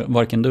vill väl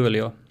varken du eller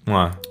jag.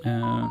 Nej.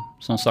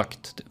 Som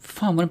sagt,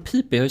 fan vad den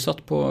piper. Jag har ju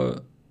satt på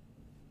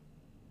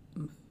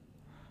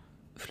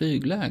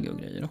flygläge och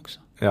grejer också.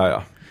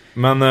 Ja.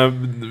 Men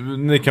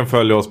ni kan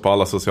följa oss på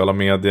alla sociala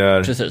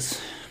medier.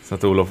 Precis. Så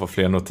att Olof får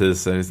fler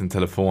notiser i sin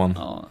telefon.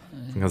 Ja.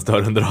 Som kan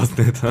störa under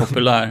avsnittet.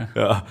 Populär.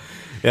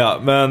 Ja,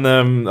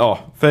 men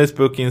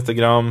Facebook,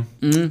 Instagram.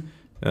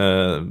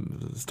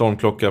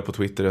 Stormklocka på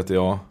Twitter heter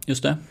jag.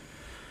 Just det.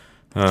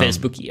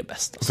 Facebook är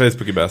bäst. Alltså.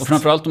 Facebook är bäst. Och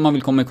framförallt om man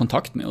vill komma i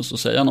kontakt med oss och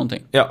säga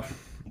någonting. Ja.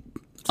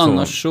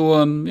 Annars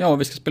så,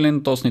 vi ska spela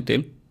in ett avsnitt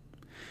till.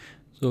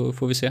 Så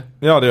får vi se.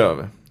 Ja, det gör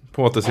vi.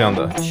 På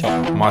återseende.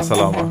 Ciao. Ma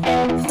salama.